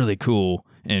 really cool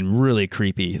and really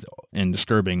creepy and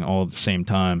disturbing all at the same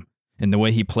time. And the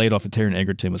way he played off of Taron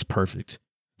Egerton was perfect.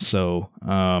 So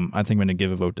I think I'm going to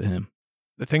give a vote to him.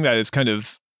 The thing that is kind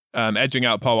of edging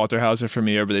out Paul Walter Hauser for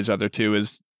me over these other two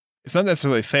is it's not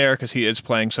necessarily fair because he is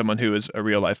playing someone who is a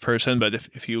real life person. But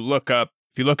if you look up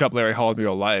Larry Hall in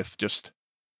real life, just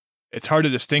it's hard to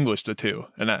distinguish the two.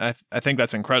 And I think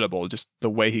that's incredible, just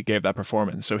the way he gave that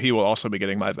performance. So he will also be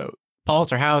getting my vote. Paul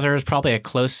Walter Hauser is probably a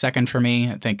close second for me.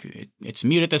 I think it's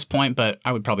mute at this point, but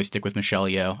I would probably stick with Michelle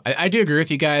Yeoh. I do agree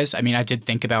with you guys. I mean, I did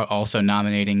think about also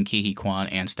nominating Ke Huy Quan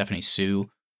and Stephanie Sue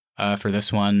for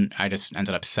this one. I just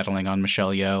ended up settling on Michelle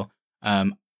Yeoh.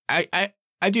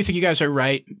 I do think you guys are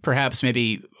right. Perhaps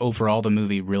maybe overall the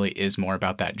movie really is more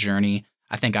about that journey.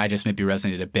 I think I just maybe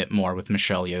resonated a bit more with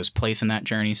Michelle Yeoh's place in that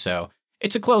journey. So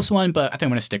it's a close one, but I think I'm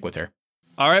going to stick with her.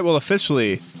 All right, well,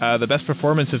 officially, the best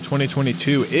performance of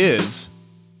 2022 is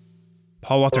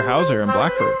Paul Walter Hauser in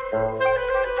Blackbird.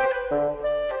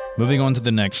 Moving on to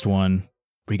the next one.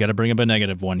 We got to bring up a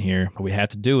negative one here, but we have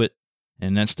to do it.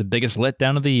 And that's the biggest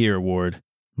letdown of the year award.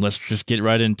 Let's just get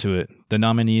right into it. The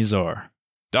nominees are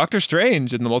Doctor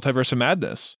Strange in the Multiverse of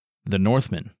Madness, The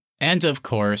Northman, and of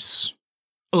course,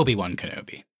 Obi-Wan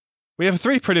Kenobi. We have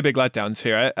 3 pretty big letdowns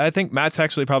here. I think Matt's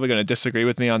actually probably going to disagree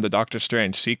with me on the Doctor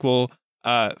Strange sequel.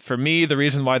 For me, the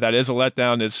reason why that is a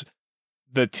letdown is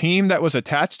the team that was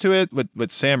attached to it,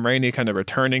 with Sam Raimi kind of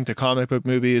returning to comic book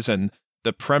movies, and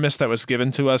the premise that was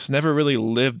given to us never really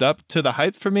lived up to the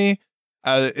hype for me.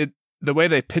 The way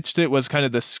they pitched it was kind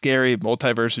of the scary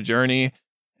multiverse journey.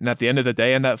 And at the end of the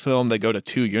day in that film, they go to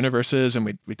 2 universes and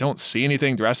we don't see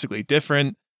anything drastically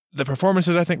different. The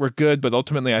performances, I think, were good, but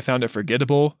ultimately I found it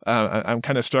forgettable. I'm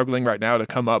kind of struggling right now to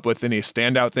come up with any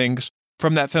standout things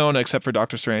from that film, except for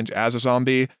Doctor Strange as a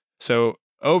zombie. So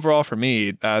overall for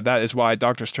me, that is why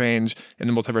Doctor Strange in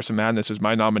the Multiverse of Madness is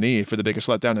my nominee for the biggest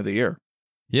letdown of the year.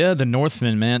 Yeah, The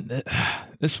Northman, man.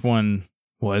 This one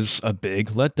was a big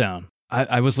letdown.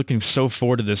 I was looking so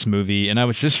forward to this movie, and I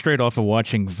was just straight off of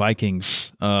watching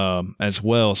Vikings as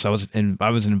well. So I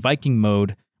was in Viking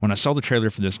mode when I saw the trailer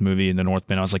for this movie in The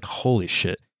Northman. I was like, holy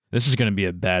shit, this is going to be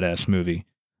a badass movie.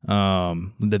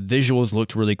 The visuals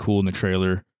looked really cool in the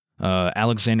trailer.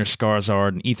 Alexander Skarsgård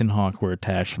and Ethan Hawke were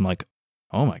attached. I'm like,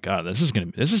 oh my god, this is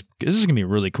gonna be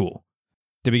really cool.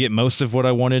 Did we get most of what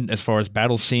I wanted as far as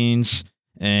battle scenes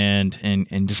and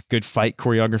just good fight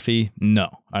choreography? No,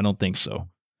 I don't think so.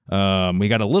 We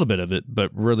got a little bit of it,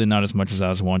 but really not as much as I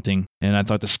was wanting. And I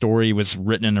thought the story was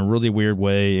written in a really weird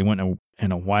way. It went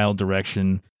in a wild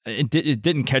direction. It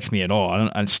didn't catch me at all.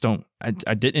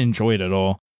 I didn't enjoy it at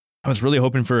all. I was really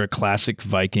hoping for a classic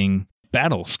Viking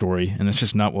battle story, and that's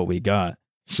just not what we got.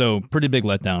 So pretty big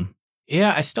letdown.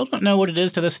 Yeah, I still don't know what it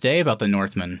is to this day about The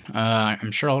Northman.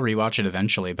 I'm sure I'll rewatch it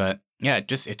eventually, but yeah, it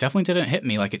definitely didn't hit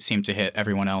me like it seemed to hit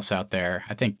everyone else out there.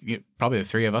 I think probably the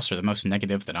 3 of us are the most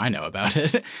negative that I know about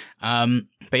it.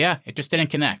 But yeah, it just didn't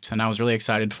connect, and I was really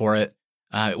excited for it.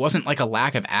 It wasn't like a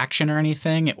lack of action or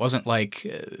anything. It wasn't like,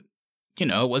 it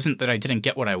wasn't that I didn't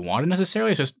get what I wanted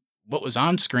necessarily. It's just what was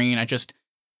on screen.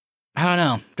 I don't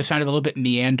know, just found it a little bit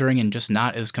meandering and just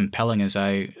not as compelling as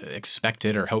I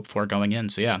expected or hoped for going in.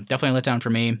 So yeah, definitely a letdown for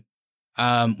me.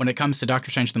 When it comes to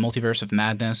Doctor Strange, the Multiverse of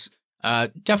Madness,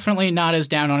 definitely not as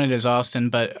down on it as Austin,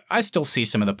 but I still see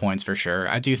some of the points for sure.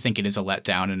 I do think it is a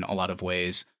letdown in a lot of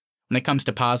ways. When it comes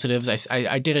to positives,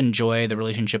 I did enjoy the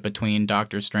relationship between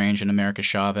Doctor Strange and America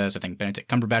Chavez. I think Benedict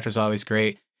Cumberbatch was always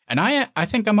great. And I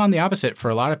think I'm on the opposite for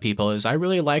a lot of people, is I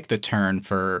really like the turn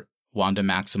for Wanda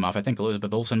Maximoff. I think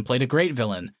Elizabeth Olsen played a great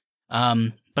villain.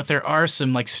 But there are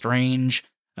some like strange,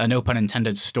 no pun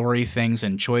intended, story things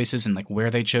and choices and like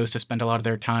where they chose to spend a lot of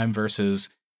their time versus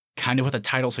kind of what the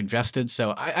title suggested.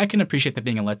 So I can appreciate that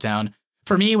being a letdown.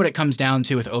 For me, what it comes down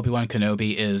to with Obi-Wan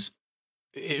Kenobi is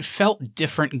it felt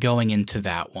different going into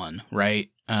that one, right?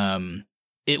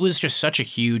 It was just such a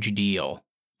huge deal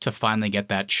to finally get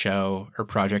that show or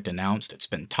project announced. It's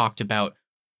been talked about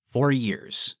for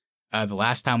years. The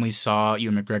last time we saw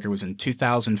Ewan McGregor was in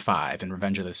 2005 in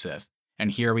Revenge of the Sith.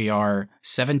 And here we are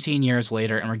 17 years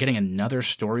later, and we're getting another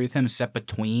story with him set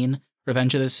between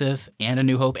Revenge of the Sith and A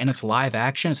New Hope, and it's live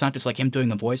action. It's not just like him doing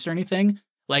the voice or anything.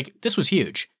 Like, this was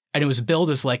huge. And it was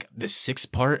billed as like this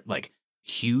 6-part, like,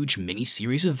 huge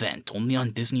miniseries event only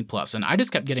on Disney Plus. And I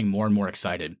just kept getting more and more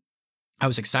excited. I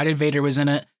was excited Vader was in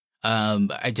it.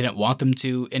 I didn't want them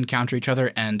to encounter each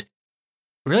other. And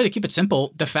really, to keep it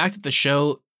simple, the fact that the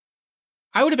show,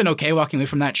 I would have been okay walking away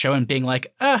from that show and being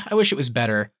like, I wish it was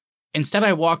better. Instead,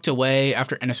 I walked away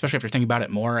after, and especially after thinking about it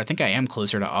more, I think I am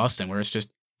closer to Austin, where it's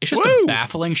just a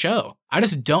baffling show. I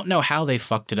just don't know how they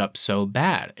fucked it up so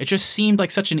bad. It just seemed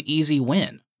like such an easy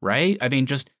win, right? I mean,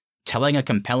 just telling a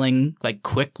compelling, like,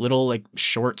 quick little, like,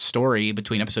 short story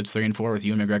between episodes 3 and 4 with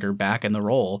Ewan McGregor back in the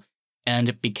role, and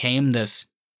it became this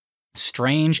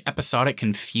strange, episodic,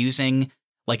 confusing,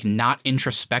 like, not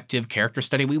introspective character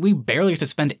study. We barely get to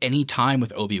spend any time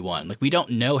with Obi-Wan. Like, we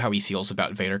don't know how he feels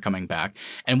about Vader coming back.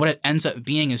 And what it ends up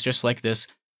being is just like this,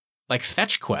 like,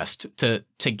 fetch quest to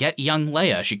get young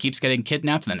Leia. She keeps getting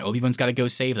kidnapped, and then Obi-Wan's got to go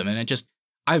save them. And it just,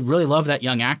 I really love that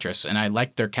young actress, and I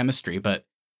liked their chemistry, but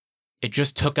it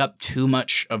just took up too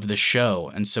much of the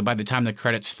show. And so by the time the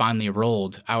credits finally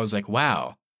rolled, I was like,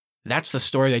 wow, that's the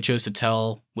story they chose to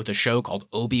tell with a show called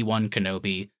Obi-Wan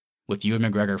Kenobi, with Ewan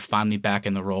McGregor finally back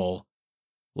in the role.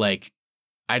 Like,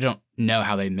 I don't know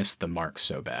how they missed the mark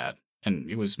so bad. And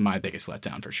it was my biggest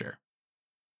letdown for sure.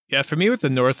 Yeah, for me with The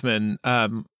Northman, I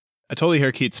totally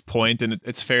hear Keith's point, and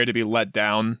it's fair to be let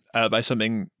down by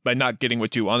not getting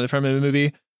what you wanted from a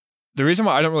movie. The reason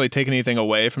why I don't really take anything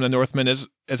away from The Northman is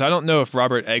I don't know if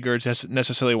Robert Eggers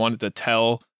necessarily wanted to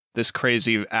tell this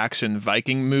crazy action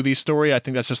Viking movie story. I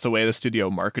think that's just the way the studio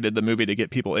marketed the movie to get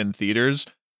people in theaters.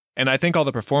 And I think all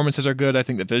the performances are good. I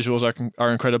think the visuals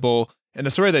are incredible. And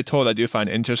the story they told, I do find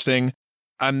interesting.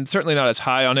 I'm certainly not as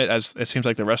high on it as it seems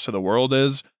like the rest of the world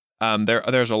is.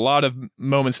 There's a lot of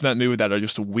moments in that movie that are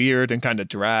just weird and kind of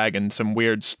drag, and some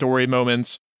weird story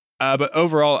moments. But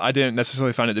overall, I didn't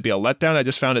necessarily find it to be a letdown. I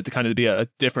just found it to kind of be a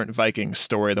different Viking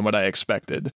story than what I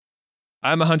expected.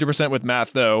 I'm 100% with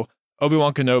Matt, though.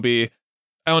 Obi-Wan Kenobi,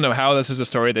 I don't know how this is a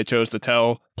story they chose to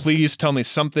tell. Please tell me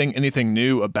anything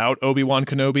new about Obi-Wan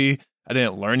Kenobi. I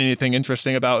didn't learn anything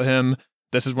interesting about him.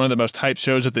 This is one of the most hyped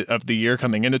shows of the year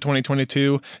coming into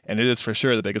 2022, and it is for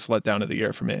sure the biggest letdown of the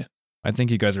year for me. I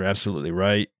think you guys are absolutely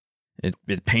right.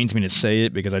 It pains me to say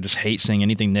it because I just hate saying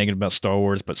anything negative about Star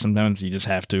Wars, but sometimes you just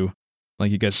have to.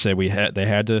 Like you guys said, they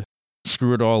had to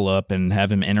screw it all up and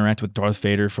have him interact with Darth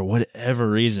Vader for whatever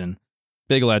reason.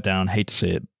 Big letdown. Hate to say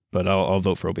it, but I'll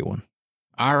vote for Obi-Wan.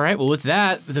 All right, well, with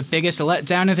that, the biggest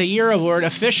letdown of the year award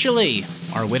officially,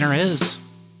 our winner is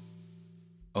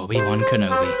Obi-Wan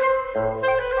Kenobi.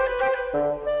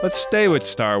 Let's stay with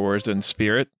Star Wars in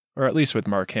spirit, or at least with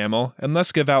Mark Hamill, and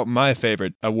let's give out my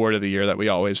favorite award of the year that we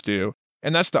always do,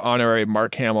 and that's the honorary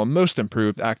Mark Hamill Most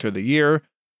Improved Actor of the Year.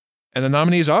 And the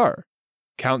nominees are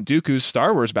Count Dooku's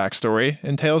Star Wars backstory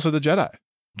in Tales of the Jedi,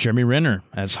 Jeremy Renner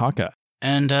as Hawkeye,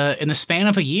 and in the span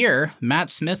of a year, Matt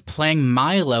Smith playing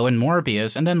Milo in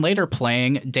Morbius, and then later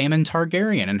playing Daemon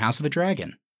Targaryen in House of the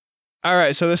Dragon. All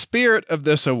right, so the spirit of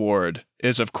this award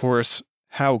is, of course,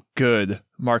 how good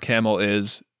Mark Hamill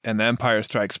is in The Empire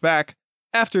Strikes Back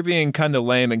after being kind of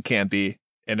lame and campy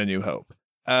in A New Hope.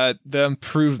 The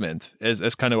improvement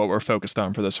is kind of what we're focused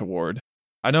on for this award.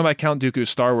 I know my Count Dooku's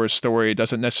Star Wars story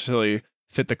doesn't necessarily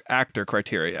fit the actor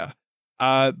criteria,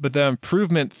 but the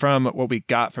improvement from what we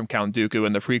got from Count Dooku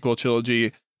in the prequel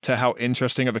trilogy to how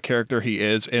interesting of a character he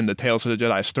is in the Tales of the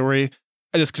Jedi story,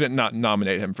 I just couldn't not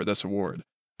nominate him for this award.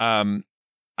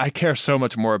 I care so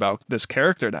much more about this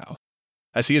character now.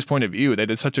 I see his point of view. They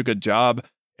did such a good job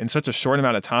in such a short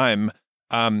amount of time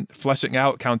fleshing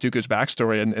out Count Dooku's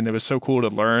backstory, and it was so cool to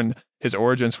learn his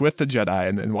origins with the Jedi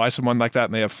and why someone like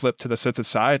that may have flipped to the Sith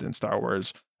side in Star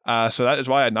Wars. So that is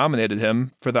why I nominated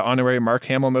him for the honorary Mark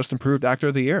Hamill Most Improved Actor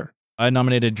of the Year. I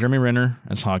nominated Jeremy Renner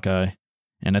as Hawkeye,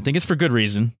 and I think it's for good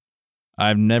reason.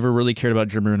 I've never really cared about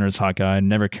Jeremy Renner as Hawkeye. I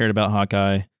never cared about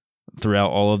Hawkeye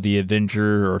throughout all of the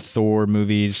Avenger or Thor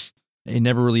movies. It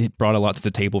never really brought a lot to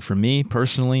the table for me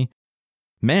personally.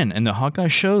 Man, in the Hawkeye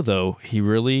show, though, he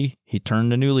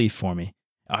turned a new leaf for me.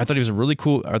 I thought he was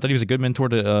I thought he was a good mentor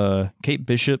to Kate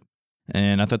Bishop,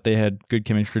 and I thought they had good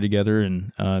chemistry together,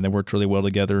 and they worked really well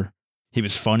together. He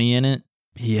was funny in it.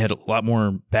 He had a lot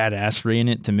more badassery in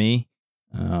it to me.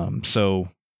 So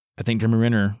I think Jeremy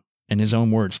Renner, in his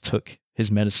own words, took his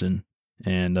medicine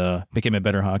and became a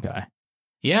better Hawkeye.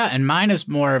 Yeah, and mine is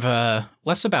more of a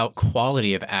less about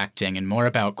quality of acting and more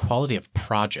about quality of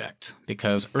project.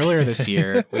 Because earlier this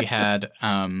year, we had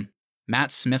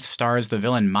Matt Smith stars the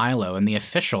villain Milo in the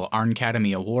official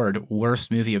Arncademy Award Worst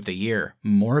Movie of the Year,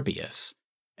 Morbius.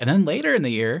 And then later in the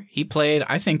year, he played,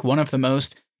 I think, one of the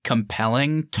most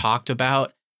compelling, talked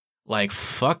about, like,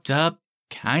 fucked up,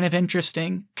 kind of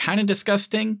interesting, kind of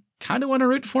disgusting, kind of want to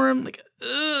root for him, like,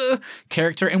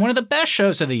 character in one of the best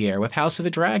shows of the year with House of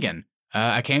the Dragon.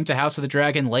 I came to House of the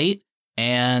Dragon late,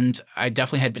 and I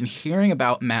definitely had been hearing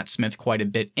about Matt Smith quite a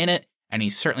bit in it, and he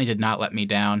certainly did not let me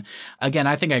down. Again,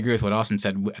 I think I agree with what Austin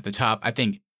said at the top. I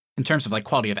think in terms of like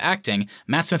quality of acting,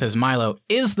 Matt Smith as Milo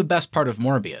is the best part of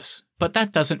Morbius, but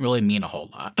that doesn't really mean a whole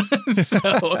lot.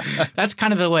 So that's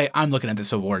kind of the way I'm looking at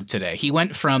this award today. He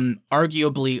went from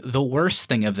arguably the worst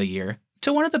thing of the year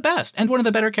to one of the best and one of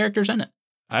the better characters in it.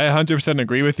 I 100%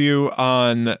 agree with you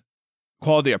on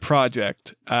quality of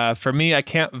project. For me, I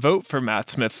can't vote for Matt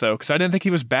Smith, though, because I didn't think he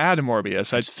was bad in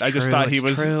Morbius. I just thought he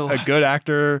was a good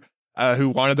actor who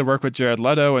wanted to work with Jared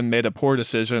Leto and made a poor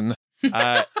decision.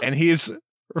 And he's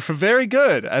very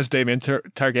good as Damien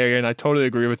Targaryen. I totally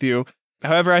agree with you.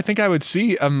 However, I think I would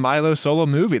see a Milo solo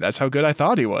movie. That's how good I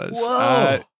thought he was.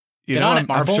 Whoa.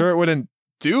 I'm sure it wouldn't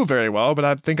do very well, but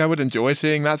I think I would enjoy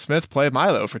seeing Matt Smith play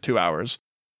Milo for 2 hours.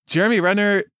 Jeremy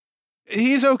Renner,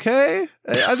 he's okay.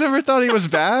 I never thought he was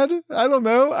bad. I don't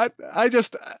know.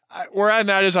 Where I'm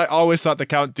at is I always thought the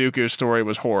Count Dooku story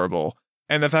was horrible.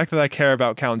 And the fact that I care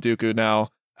about Count Dooku now,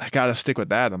 I gotta stick with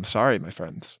that. I'm sorry, my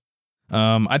friends.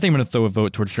 I think I'm going to throw a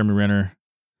vote towards Jeremy Renner.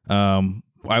 I'm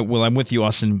with you,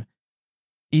 Austin.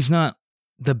 He's not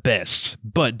the best,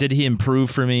 but did he improve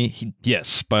for me?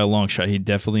 Yes, by a long shot. He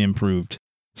definitely improved.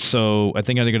 So I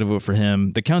think I'm going to vote for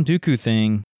him. The Count Dooku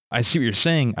thing, I see what you're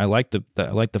saying. I like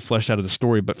the fleshed out of the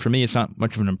story, but for me, it's not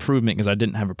much of an improvement because I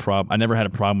didn't have a problem. I never had a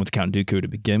problem with Count Dooku to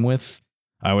begin with.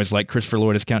 I always liked Christopher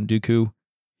Lloyd as Count Dooku.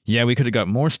 Yeah, we could have got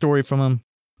more story from him,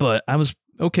 but I was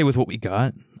okay with what we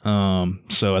got.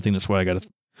 So I think that's why I got to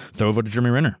throw over to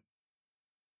Jeremy Renner.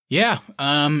 Yeah,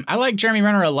 I like Jeremy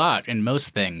Renner a lot in most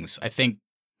things. I think,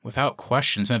 without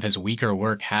question, some of his weaker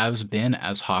work has been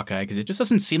as Hawkeye, because it just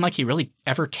doesn't seem like he really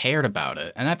ever cared about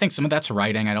it. And I think some of that's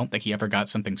writing. I don't think he ever got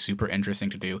something super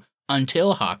interesting to do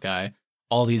until Hawkeye,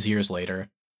 all these years later.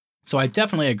 So I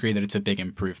definitely agree that it's a big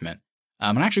improvement.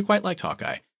 And I actually quite liked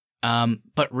Hawkeye.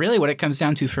 But really what it comes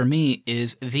down to for me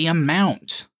is the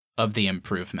amount of the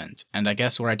improvement. And I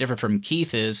guess where I differ from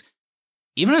Keith is,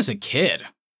 even as a kid,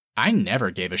 I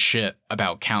never gave a shit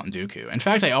about Count Dooku. In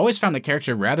fact, I always found the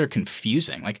character rather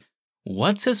confusing. Like,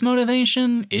 what's his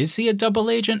motivation? Is he a double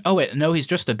agent? Oh, wait, no, he's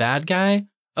just a bad guy?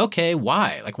 Okay,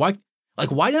 why?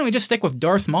 Why didn't we just stick with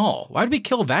Darth Maul? Why did we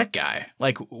kill that guy?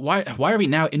 Like, why are we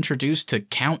now introduced to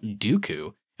Count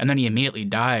Dooku? And then he immediately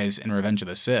dies in Revenge of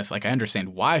the Sith. Like, I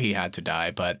understand why he had to die,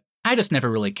 but I just never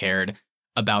really cared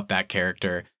about that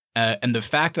character. And the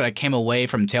fact that I came away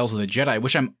from Tales of the Jedi,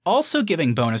 which I'm also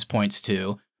giving bonus points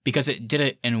to, because it did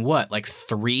it in like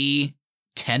 3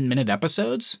 10-minute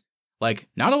episodes? Like,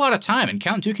 not a lot of time. And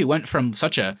Count Dooku went from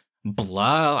such a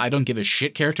blah, I don't give a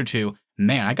shit character to,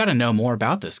 man, I gotta know more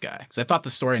about this guy. Because I thought the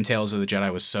story in Tales of the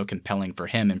Jedi was so compelling for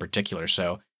him in particular.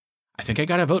 So I think I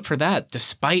gotta vote for that,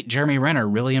 despite Jeremy Renner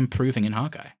really improving in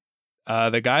Hawkeye.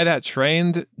 The guy that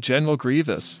trained General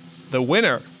Grievous, the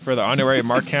winner for the honorary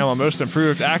Mark Hamill Most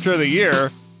Improved Actor of the Year,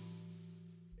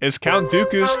 is Count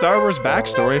Dooku's Star Wars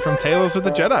backstory from Tales of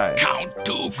the Jedi. Count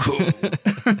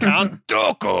Dooku! Count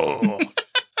Dooku!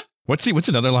 What's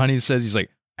another line he says? He's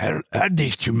like, I'll add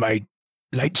these to my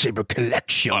lightsaber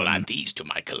collection. I'll add these to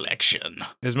my collection.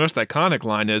 His most iconic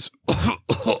line is...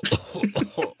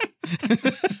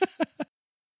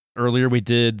 Earlier we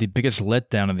did the biggest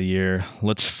letdown of the year.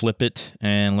 Let's flip it,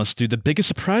 and let's do the biggest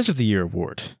surprise of the year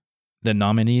award. The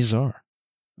nominees are...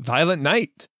 Violent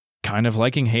Night. Kind of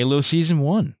liking Halo Season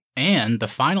 1. And the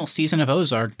final season of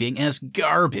Ozark being as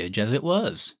garbage as it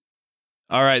was.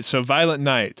 All right, so Violent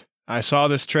Night. I saw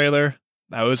this trailer.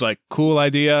 I was like, cool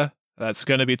idea. That's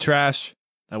going to be trash.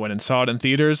 I went and saw it in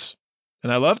theaters,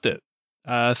 and I loved it.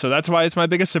 So that's why it's my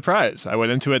biggest surprise. I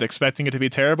went into it expecting it to be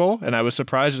terrible, and I was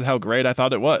surprised at how great I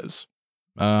thought it was.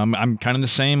 I'm kind of the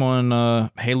same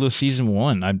on Halo Season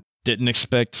 1. I didn't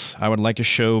expect I would like a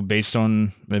show based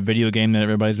on a video game that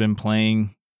everybody's been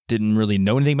playing. Didn't really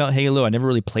know anything about Halo. I never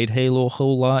really played Halo a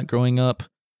whole lot growing up.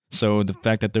 So the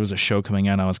fact that there was a show coming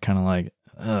out, I was kind of like,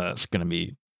 it's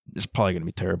probably going to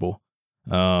be terrible.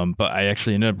 But I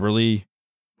actually ended up really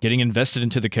getting invested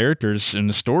into the characters and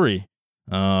the story.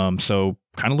 So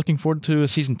kind of looking forward to a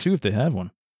season 2 if they have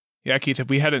one. Yeah, Keith, if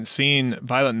we hadn't seen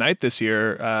Violent Night this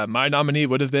year, my nominee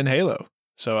would have been Halo.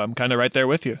 So I'm kind of right there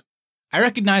with you. I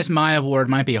recognize my award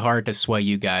might be hard to sway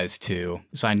you guys to,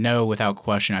 because I know without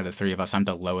question out of the three of us, I'm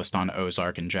the lowest on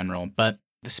Ozark in general. But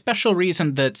the special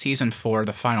reason that season 4,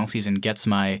 the final season, gets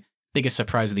my biggest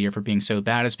surprise of the year for being so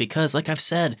bad is because, like I've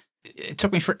said, it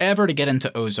took me forever to get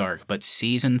into Ozark, but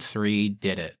season 3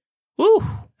 did it. Woo!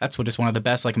 That's what is one of the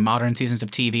best modern seasons of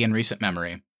TV in recent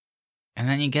memory. And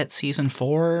then you get season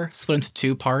 4 split into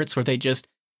 2 parts where they just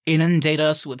inundate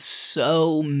us with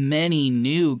so many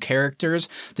new characters.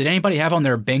 Did anybody have on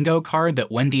their bingo card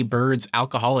that Wendy Bird's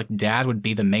alcoholic dad would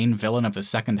be the main villain of the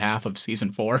second half of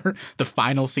season 4, the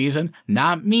final season?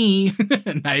 Not me.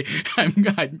 And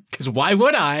because why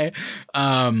would I?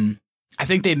 I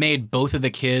think they made both of the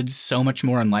kids so much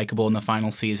more unlikable in the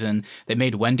final season. They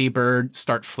made Wendy Bird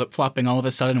start flip-flopping all of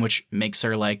a sudden, which makes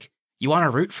her you want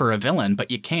to root for a villain, but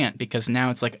you can't because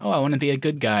now it's I want to be a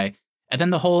good guy. And then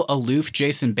the whole aloof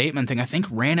Jason Bateman thing, I think,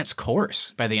 ran its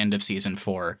course by the end of season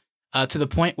 4, to the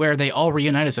point where they all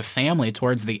reunite as a family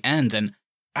towards the end. And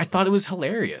I thought it was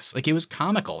hilarious. It was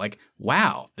comical.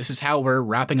 Wow, this is how we're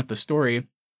wrapping up the story.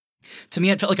 To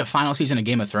me, it felt like a final season of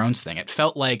Game of Thrones thing. It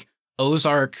felt like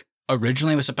Ozark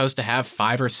originally was supposed to have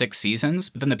 5 or 6 seasons,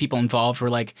 but then the people involved were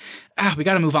we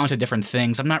got to move on to different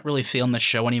things. I'm not really feeling the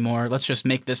show anymore. Let's just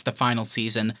make this the final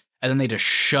season. And then they just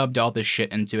shoved all this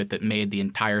shit into it that made the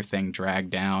entire thing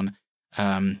drag down.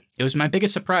 It was my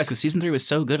biggest surprise because season 3 was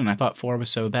so good and I thought 4 was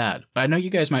so bad. But I know you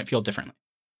guys might feel differently.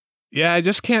 Yeah, I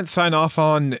just can't sign off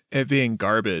on it being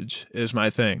garbage is my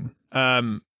thing.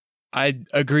 I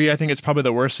agree. I think it's probably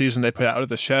the worst season they put out of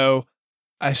the show.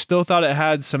 I still thought it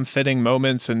had some fitting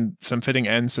moments and some fitting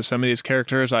ends to some of these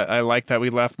characters. I like that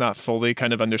we left not fully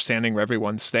kind of understanding where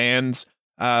everyone stands.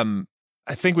 I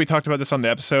think we talked about this on the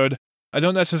episode. I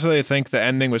don't necessarily think the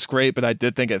ending was great, but I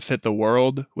did think it fit the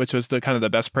world, which was the kind of the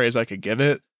best praise I could give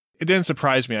it. It didn't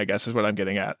surprise me, I guess, is what I'm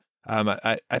getting at.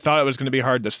 I thought it was going to be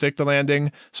hard to stick the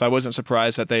landing, so I wasn't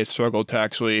surprised that they struggled to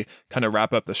actually kind of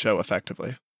wrap up the show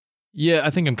effectively. Yeah, I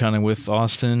think I'm kind of with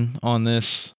Austin on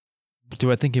this.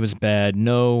 Do I think it was bad?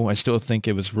 No, I still think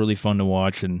it was really fun to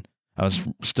watch, and I was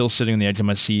still sitting on the edge of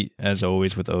my seat, as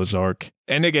always, with Ozark.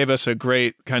 And it gave us a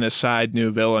great kind of side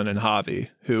new villain in Javi,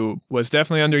 who was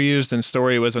definitely underused and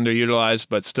story was underutilized,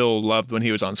 but still loved when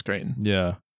he was on screen.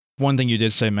 Yeah. One thing you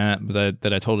did say, Matt, that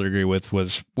I totally agree with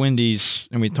was Wendy's,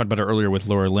 and we talked about it earlier with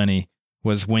Laura Linney,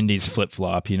 was Wendy's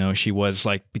flip-flop. She was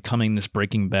becoming this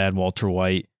Breaking Bad Walter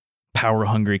White,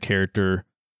 power-hungry character.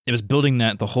 It was building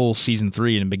that the whole season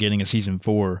 3 and the beginning of season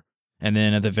 4. And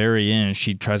then at the very end,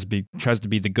 she tries to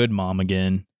be the good mom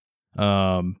again.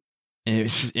 And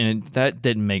that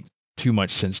didn't make too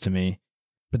much sense to me.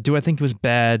 But do I think it was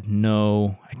bad?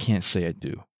 No, I can't say I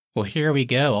do. Well, here we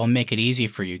go. I'll make it easy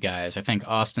for you guys. I think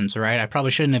Austin's right. I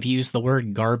probably shouldn't have used the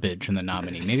word garbage in the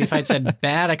nominee. Maybe if I'd said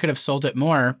bad, I could have sold it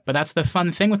more. But that's the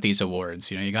fun thing with these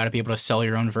awards. You got to be able to sell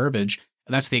your own verbiage.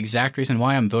 And that's the exact reason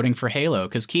why I'm voting for Halo.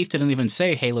 Because Keith didn't even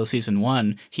say Halo Season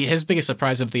 1. His biggest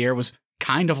surprise of the year was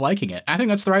kind of liking it. I think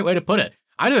that's the right way to put it.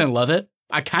 I didn't love it.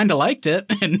 I kind of liked it,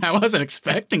 and I wasn't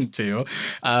expecting to.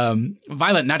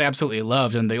 Violent Night I absolutely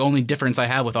loved, and the only difference I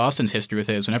have with Austin's history with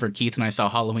it is whenever Keith and I saw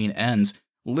Halloween Ends,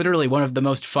 literally one of the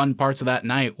most fun parts of that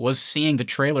night was seeing the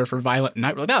trailer for Violent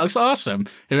Night. We're that looks awesome.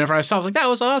 And whenever I saw it, I was that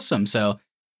was awesome. So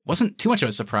wasn't too much of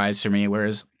a surprise for me,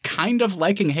 whereas kind of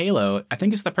liking Halo, I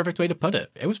think is the perfect way to put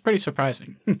it. It was pretty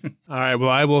surprising. All right,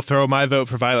 well, I will throw my vote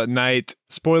for Violent Night.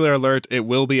 Spoiler alert, it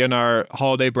will be in our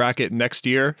holiday bracket next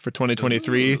year for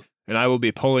 2023, and I will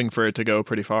be pulling for it to go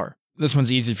pretty far. This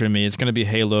one's easy for me. It's going to be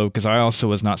Halo, because I also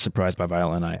was not surprised by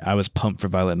Violent Night. I was pumped for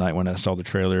Violent Night when I saw the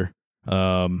trailer.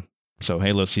 So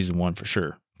Halo Season 1 for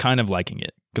sure. Kind of liking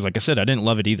it, because like I said, I didn't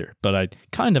love it either, but I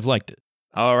kind of liked it.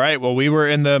 All right, well, we were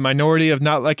in the minority of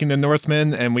not liking the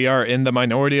Northmen, and we are in the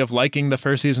minority of liking the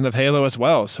first season of Halo as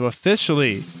well. So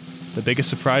officially, the biggest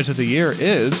surprise of the year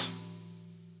is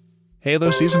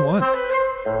Halo Season 1.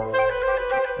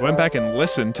 I went back and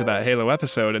listened to that Halo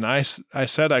episode, and I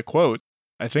said, I quote,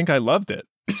 I think I loved it.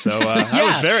 So I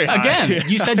was very high. Again,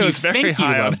 you said you think you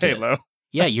loved it. Halo.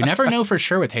 Yeah, you never know for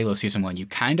sure with Halo Season 1. You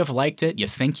kind of liked it. You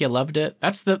think you loved it.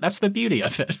 That's the beauty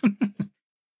of it.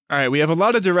 All right, we have a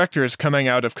lot of directors coming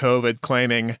out of COVID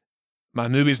claiming, my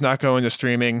movie's not going to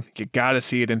streaming. You got to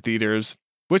see it in theaters.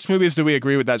 Which movies do we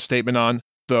agree with that statement on?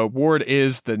 The award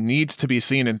is the Needs to Be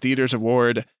Seen in Theaters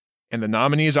Award, and the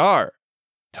nominees are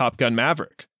Top Gun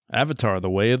Maverick, Avatar: The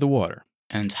Way of the Water.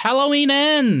 And Halloween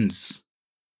Ends.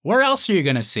 Where else are you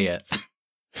going to see it?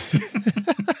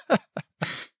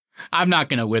 I'm not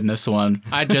going to win this one.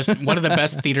 One of the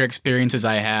best theater experiences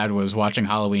I had was watching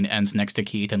Halloween Ends next to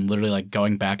Keith and literally like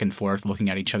going back and forth, looking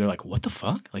at each other like, what the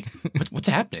fuck? Like, what's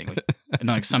happening? Like, and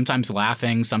like sometimes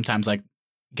laughing, sometimes like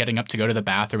getting up to go to the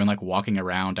bathroom and like walking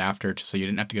around after so you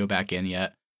didn't have to go back in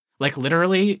yet. Like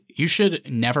literally, you should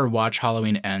never watch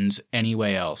Halloween Ends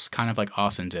anyway else, kind of like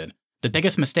Austin did. The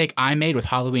biggest mistake I made with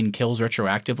Halloween Kills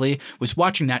retroactively was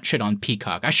watching that shit on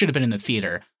Peacock. I should have been in the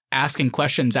theater, asking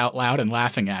questions out loud and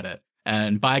laughing at it.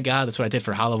 And by God, that's what I did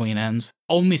for Halloween Ends.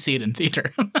 Only see it in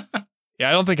theater. Yeah,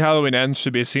 I don't think Halloween Ends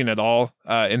should be seen at all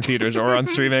in theaters or on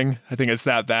streaming. I think it's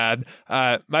that bad.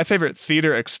 My favorite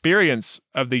theater experience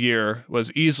of the year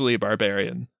was easily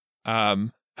Barbarian.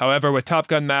 However, with Top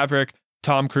Gun Maverick,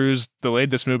 Tom Cruise delayed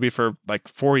this movie for like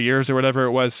 4 years or whatever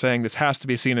it was, saying this has to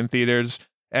be seen in theaters.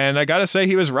 And I gotta say,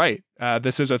 he was right.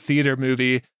 This is a theater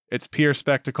movie. It's pure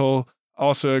spectacle.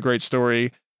 Also a great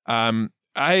story.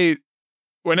 I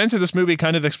went into this movie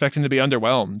kind of expecting to be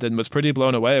underwhelmed and was pretty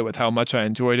blown away with how much I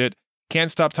enjoyed it.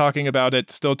 Can't stop talking about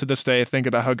it. Still to this day, think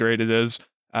about how great it is.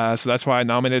 So that's why I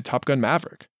nominated Top Gun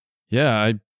Maverick. Yeah,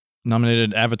 I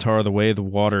nominated Avatar: The Way of the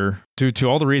Water due to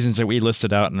all the reasons that we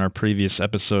listed out in our previous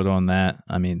episode on that.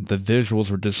 I mean, the visuals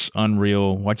were just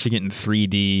unreal. Watching it in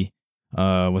 3D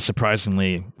was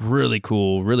surprisingly really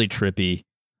cool, really trippy.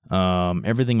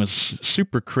 Everything was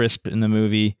super crisp in the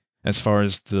movie as far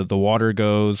as the water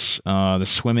goes, the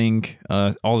swimming,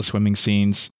 all the swimming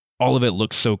scenes. All of it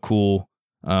looks so cool.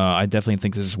 I definitely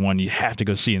think this is one you have to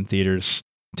go see in theaters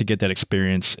to get that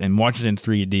experience and watch it in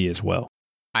 3D as well.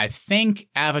 I think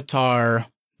Avatar: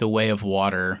 The Way of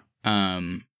Water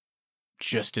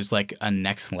just is like a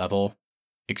next level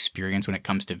experience when it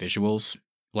comes to visuals.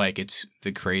 Like it's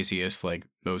the craziest, like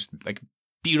most like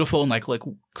beautiful and like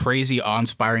crazy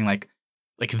awe-inspiring like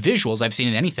visuals I've seen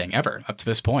in anything ever up to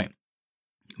this point.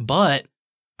 But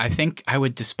I think I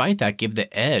would, despite that, give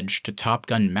the edge to Top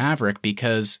Gun Maverick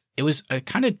because it was a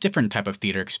kind of different type of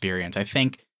theater experience. I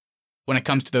think when it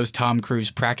comes to those Tom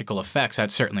Cruise practical effects,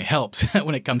 that certainly helps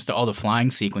when it comes to all the flying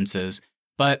sequences.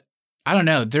 But I don't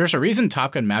know. There's a reason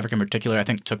Top Gun Maverick in particular, I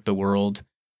think, took the world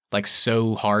like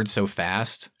so hard, so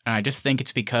fast. And I just think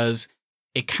it's because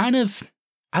it kind of,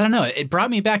 I don't know, it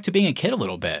brought me back to being a kid a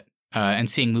little bit and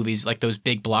seeing movies like those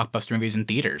big blockbuster movies in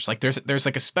theaters. Like there's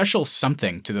like a special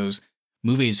something to those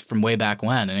movies from way back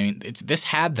when. I mean, this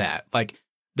had that. Like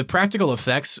the practical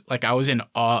effects, like I was in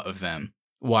awe of them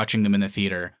watching them in the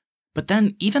theater. But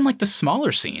then even like the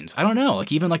smaller scenes, I don't know,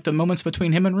 like even like the moments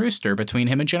between him and Rooster, between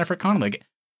him and Jennifer Connelly, like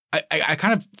I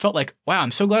kind of felt like, wow,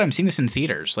 I'm so glad I'm seeing this in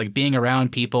theaters, like being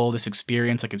around people, this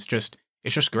experience, like it's just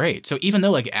great. So even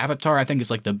though like Avatar, I think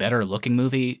is like the better looking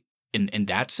movie in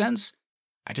that sense,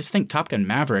 I just think Top Gun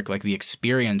Maverick, like the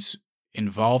experience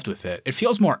involved with it, it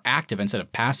feels more active instead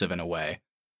of passive in a way.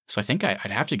 So I think I'd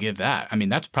have to give that. I mean,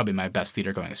 that's probably my best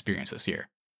theater going experience this year.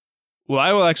 Well,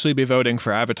 I will actually be voting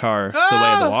for Avatar: The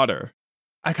Way of the Water.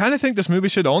 I kind of think this movie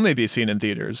should only be seen in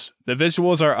theaters. The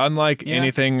visuals are unlike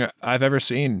anything I've ever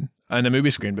seen on a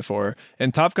movie screen before.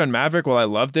 And Top Gun Maverick, while I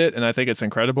loved it and I think it's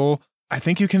incredible, I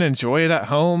think you can enjoy it at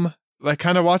home, like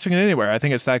kind of watching it anywhere. I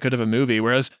think it's that good of a movie.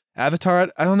 Whereas Avatar,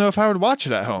 I don't know if I would watch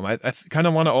it at home. I kind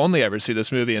of want to only ever see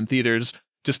this movie in theaters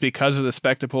just because of the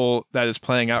spectacle that is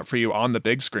playing out for you on the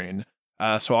big screen.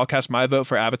 So I'll cast my vote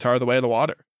for Avatar: The Way of the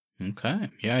Water. Okay.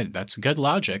 Yeah, that's good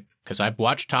logic because I've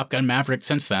watched Top Gun Maverick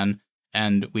since then.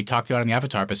 And we talked about it in the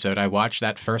Avatar episode. I watched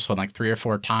that first one like 3 or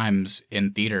 4 times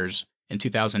in theaters in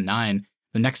 2009.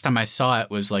 The next time I saw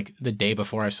it was like the day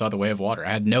before I saw The Way of Water.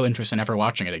 I had no interest in ever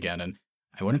watching it again. And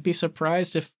I wouldn't be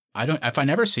surprised if I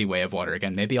never see Way of Water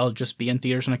again. Maybe I'll just be in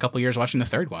theaters in a couple years watching the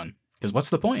third one. Because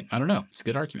what's the point? I don't know. It's a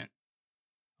good argument.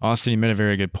 Austin, you made a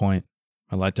very good point.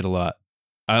 I liked it a lot.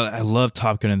 I love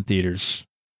Top Gun in theaters.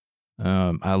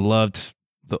 I loved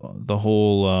the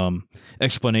whole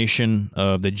explanation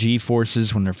of the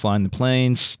G-forces when they're flying the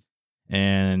planes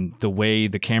and the way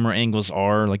the camera angles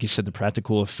are, like you said, the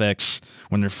practical effects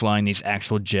when they're flying these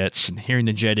actual jets and hearing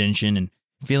the jet engine and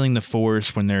feeling the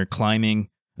force when they're climbing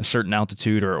a certain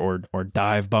altitude or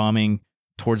dive bombing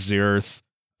towards the earth.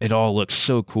 It all looks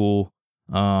so cool.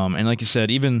 And like you said,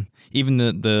 even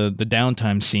the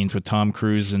downtime scenes with Tom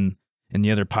Cruise and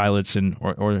the other pilots and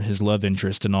or his love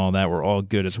interest and all that were all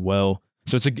good as well.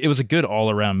 So it was a good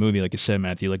all-around movie, like you said,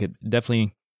 Matthew. Like it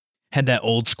definitely had that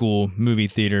old school movie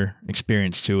theater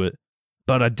experience to it.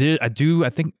 But I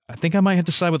think I might have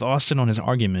to side with Austin on his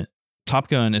argument. Top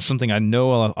Gun is something I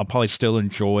know I'll probably still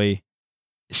enjoy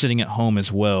sitting at home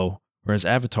as well. Whereas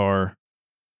Avatar,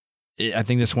 I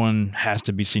think this one has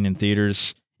to be seen in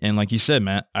theaters. And like you said,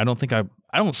 Matt, I don't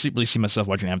really see myself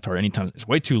watching Avatar anytime. It's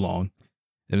way too long.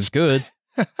 It was good,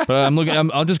 but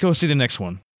I'll just go see the next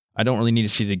one. I don't really need to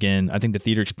see it again. I think the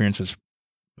theater experience was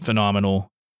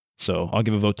phenomenal. So I'll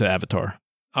give a vote to Avatar.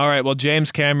 All right. Well,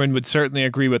 James Cameron would certainly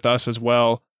agree with us as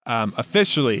well.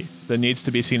 Officially, the Needs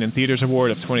to Be Seen in Theaters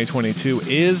Award of 2022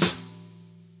 is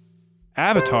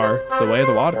Avatar: The Way of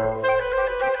the Water.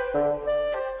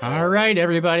 All right,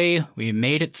 everybody. We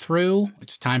made it through.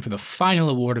 It's time for the final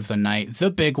award of the night,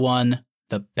 the big one,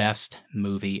 the best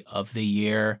movie of the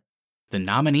year. The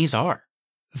nominees are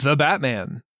The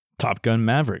Batman, Top Gun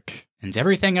Maverick, and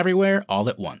Everything Everywhere All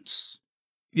at Once.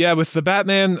 Yeah, with The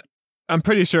Batman, I'm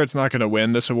pretty sure it's not going to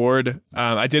win this award.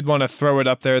 I did want to throw it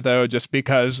up there, though, just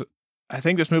because I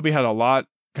think this movie had a lot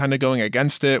kind of going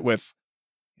against it with,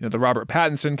 the Robert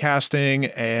Pattinson casting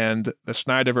and the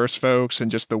Snyderverse folks and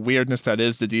just the weirdness that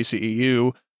is the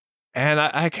DCEU. And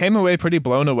I came away pretty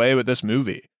blown away with this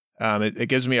movie. It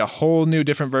gives me a whole new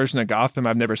different version of Gotham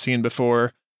I've never seen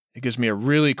before. It gives me a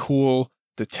really cool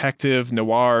detective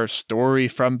noir story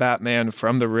from Batman,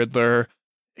 from the Riddler.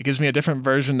 It gives me a different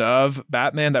version of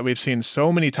Batman that we've seen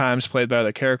so many times played by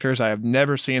other characters. I have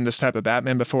never seen this type of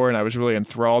Batman before, and I was really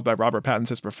enthralled by Robert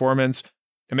Pattinson's performance.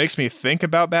 It makes me think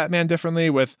about Batman differently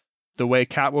with the way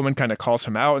Catwoman kind of calls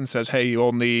him out and says, hey, you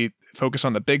only focus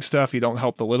on the big stuff. You don't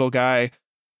help the little guy.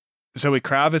 Zoe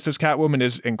Kravitz as Catwoman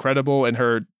is incredible, and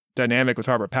her dynamic with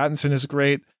Robert Pattinson is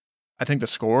great. I think the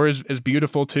score is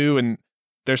beautiful too, and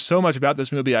there's so much about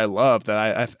this movie I love that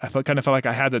I kind of felt like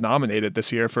I had to nominate it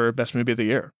this year for Best Movie of the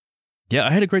Year. Yeah,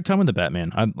 I had a great time with The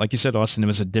Batman. Like you said, Austin, it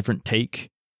was a different take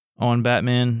on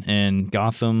Batman and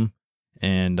Gotham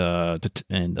and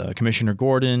Commissioner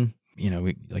Gordon.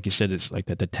 Like you said, it's like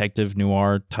that detective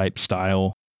noir type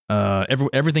style.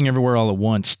 Everything Everywhere All at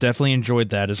Once. Definitely enjoyed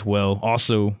that as well.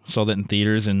 Also saw that in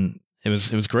theaters, and it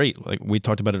was great. Like we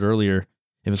talked about it earlier.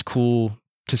 It was cool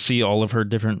to see all of her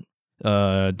different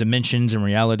dimensions and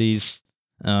realities,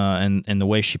 and the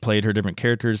way she played her different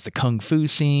characters. The kung fu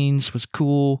scenes was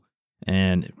cool,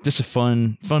 and just a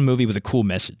fun movie with a cool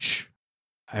message.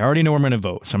 I already know where I'm going to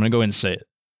vote, so I'm going to go ahead and say it.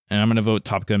 And I'm going to vote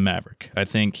Top Gun Maverick. I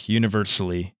think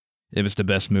universally it was the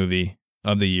best movie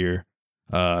of the year.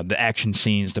 The action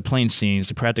scenes, the plane scenes,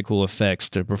 the practical effects,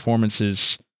 the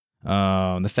performances,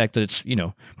 the fact that it's,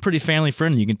 pretty family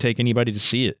friendly. You can take anybody to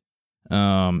see it.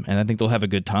 And I think they'll have a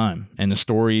good time. And the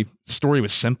story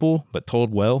was simple, but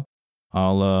told well.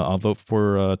 I'll vote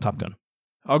for Top Gun.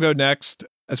 I'll go next.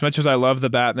 As much as I love The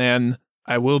Batman,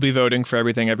 I will be voting for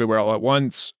Everything Everywhere All at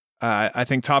Once. I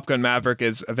think Top Gun Maverick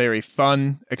is a very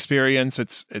fun experience.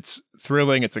 It's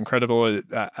thrilling. It's incredible.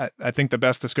 I think the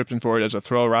best description for it is a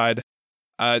thrill ride.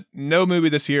 No movie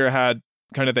this year had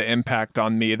kind of the impact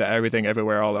on me that Everything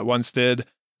Everywhere All at Once did.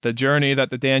 The journey that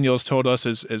the Daniels told us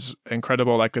is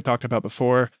incredible, like I talked about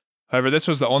before. However, this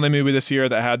was the only movie this year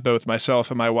that had both myself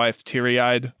and my wife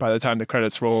teary-eyed by the time the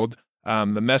credits rolled. The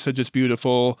message is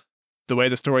beautiful. The way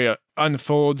the story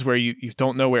unfolds, where you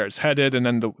don't know where it's headed, and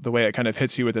then the way it kind of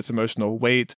hits you with its emotional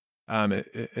weight.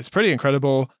 It's pretty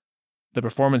incredible. The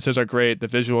performances are great. The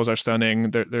visuals are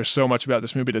stunning. There's so much about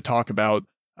this movie to talk about.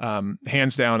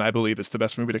 Hands down, I believe it's the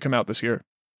best movie to come out this year.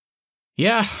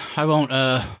 Yeah, I won't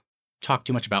talk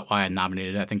too much about why I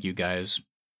nominated it. I think you guys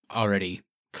already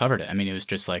covered it. I mean, it was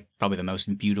just like probably the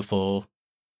most beautiful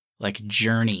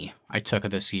journey I took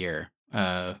of this year.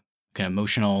 An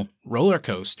emotional roller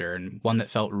coaster, and one that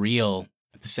felt real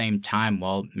at the same time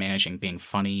while managing being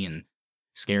funny and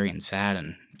scary and sad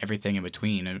and everything in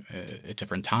between at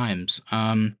different times.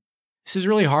 This is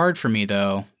really hard for me,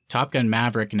 though. Top Gun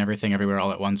Maverick and Everything Everywhere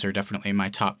All at Once are definitely my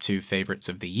top two favorites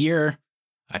of the year.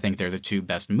 I think they're the two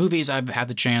best movies I've had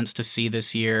the chance to see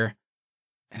this year,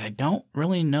 and I don't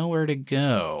really know where to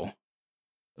go.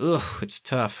 Ugh, it's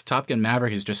tough. Top Gun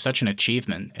Maverick is just such an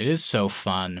achievement. It is so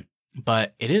fun,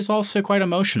 but it is also quite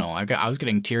emotional. I was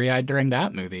getting teary-eyed during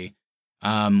that movie,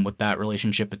 with that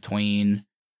relationship between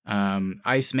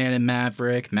Iceman and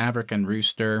Maverick and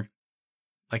Rooster.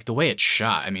 Like the way it's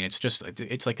shot, I mean, it's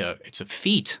a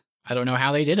feat. I don't know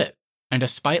how they did it. And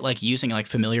despite using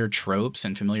familiar tropes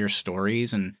and familiar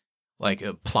stories and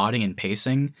plotting and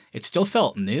pacing, it still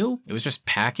felt new. It was just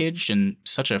packaged in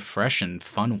such a fresh and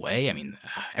fun way. I mean,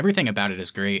 everything about it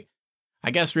is great.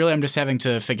 I guess really I'm just having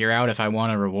to figure out if I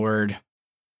want to reward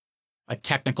a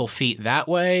technical feat that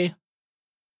way,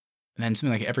 and then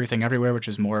something like Everything Everywhere, which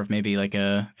is more of maybe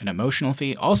an emotional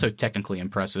feat, also technically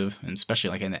impressive, and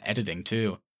especially in the editing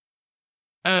too.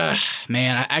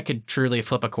 Man, I could truly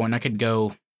flip a coin. I could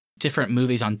go different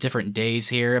movies on different days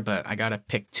here, but I gotta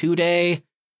pick today.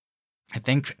 I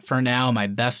think for now, my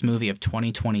best movie of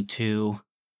 2022,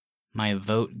 my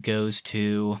vote goes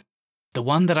to the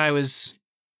one that I was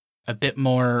a bit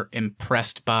more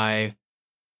impressed by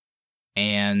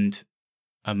and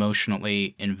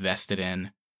emotionally invested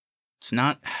in.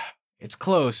 It's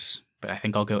close, but I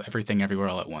think I'll go Everything Everywhere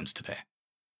All at Once today.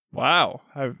 Wow.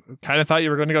 I kind of thought you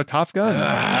were going to go Top Gun.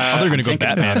 I thought you were going to go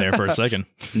Batman there for a second.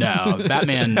 No,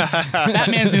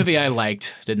 Batman's movie I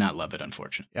liked. Did not love it,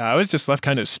 unfortunately. Yeah, I was just left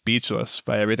kind of speechless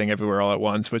by Everything Everywhere All at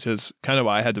Once, which is kind of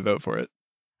why I had to vote for it.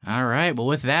 All right. Well,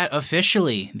 with that,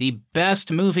 officially, the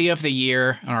best movie of the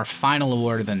year and our final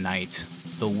award of the night.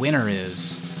 The winner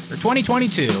is, for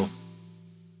 2022,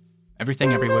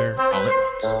 Everything Everywhere All at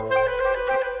Once.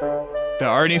 The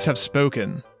Arnies have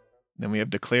spoken. And we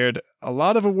have declared a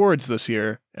lot of awards this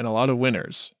year and a lot of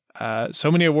winners.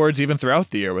 So many awards even throughout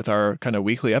the year with our kind of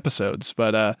weekly episodes.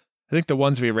 But I think the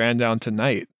ones we ran down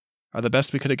tonight are the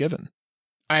best we could have given.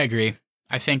 I agree.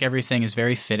 I think everything is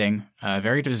very fitting,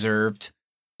 very deserved.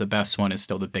 The best one is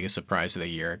still the biggest surprise of the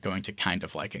year, going to Kind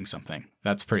of Liking Something.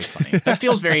 That's pretty funny. That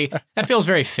feels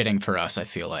very fitting for us, I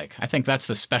feel like. I think that's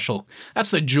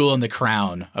the jewel in the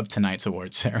crown of tonight's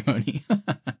awards ceremony.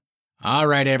 All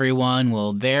right, everyone.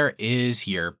 Well, there is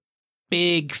your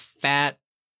big, fat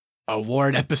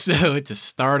award episode to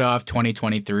start off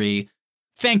 2023.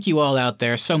 Thank you all out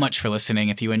there so much for listening.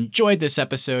 If you enjoyed this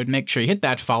episode, make sure you hit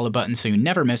that follow button so you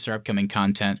never miss our upcoming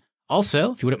content.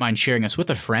 Also, if you wouldn't mind sharing us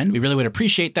with a friend, we really would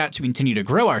appreciate that to continue to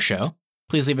grow our show.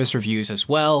 Please leave us reviews as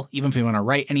well. Even if you want to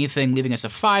write anything, leaving us a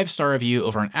 5-star review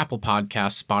over on Apple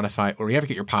Podcasts, Spotify, or wherever you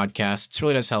get your podcasts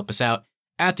really does help us out.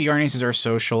 At The Arnies is our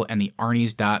social, and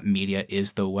thearnies.media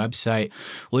is the website.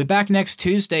 We'll be back next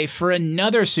Tuesday for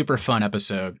another super fun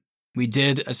episode. We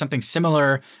did something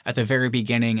similar at the very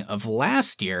beginning of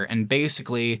last year, and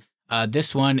basically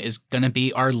this one is going to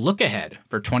be our look ahead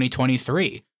for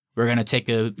 2023. We're going to take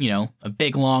a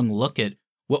big long look at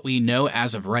what we know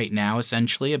as of right now,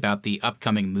 essentially, about the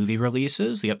upcoming movie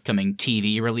releases, the upcoming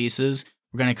TV releases.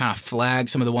 We're going to kind of flag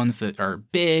some of the ones that are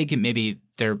big, maybe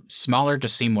they're smaller,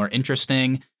 just seem more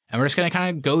interesting. And we're just going to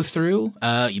kind of go through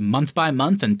month by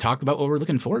month and talk about what we're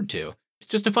looking forward to. It's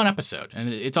just a fun episode. And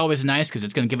it's always nice because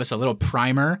it's going to give us a little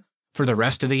primer for the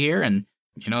rest of the year. And,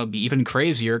 it'll be even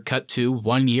crazier cut to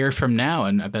 1 year from now.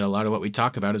 And I bet a lot of what we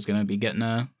talk about is going to be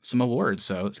getting some awards.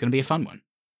 So it's going to be a fun one.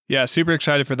 Yeah, super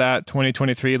excited for that.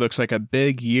 2023 looks like a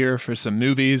big year for some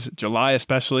movies. July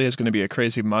especially is going to be a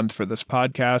crazy month for this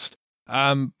podcast.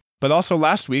 But also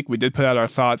last week, we did put out our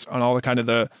thoughts on all the kind of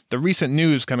the recent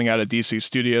news coming out of DC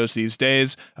Studios these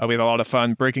days. We had a lot of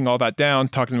fun breaking all that down,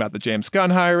 talking about the James Gunn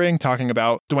hiring, talking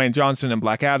about Dwayne Johnson and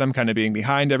Black Adam kind of being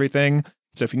behind everything.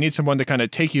 So if you need someone to kind of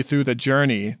take you through the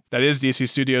journey that is DC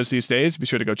Studios these days, be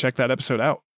sure to go check that episode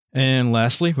out. And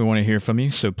lastly, we want to hear from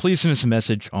you. So please send us a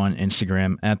message on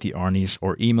Instagram at The Arnies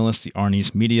or email us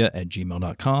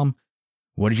thearniesmedia@gmail.com.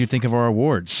 What did you think of our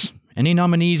awards? Any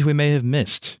nominees we may have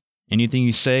missed? Anything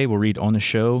you say, we'll read on the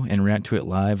show and react to it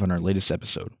live on our latest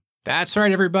episode. That's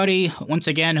right, everybody. Once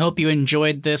again, hope you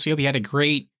enjoyed this. We hope you had a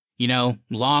great,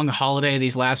 long holiday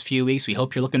these last few weeks. We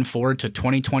hope you're looking forward to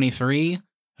 2023.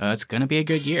 It's going to be a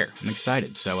good year. I'm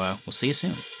excited. So we'll see you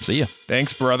soon. See ya.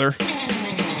 Thanks, brother.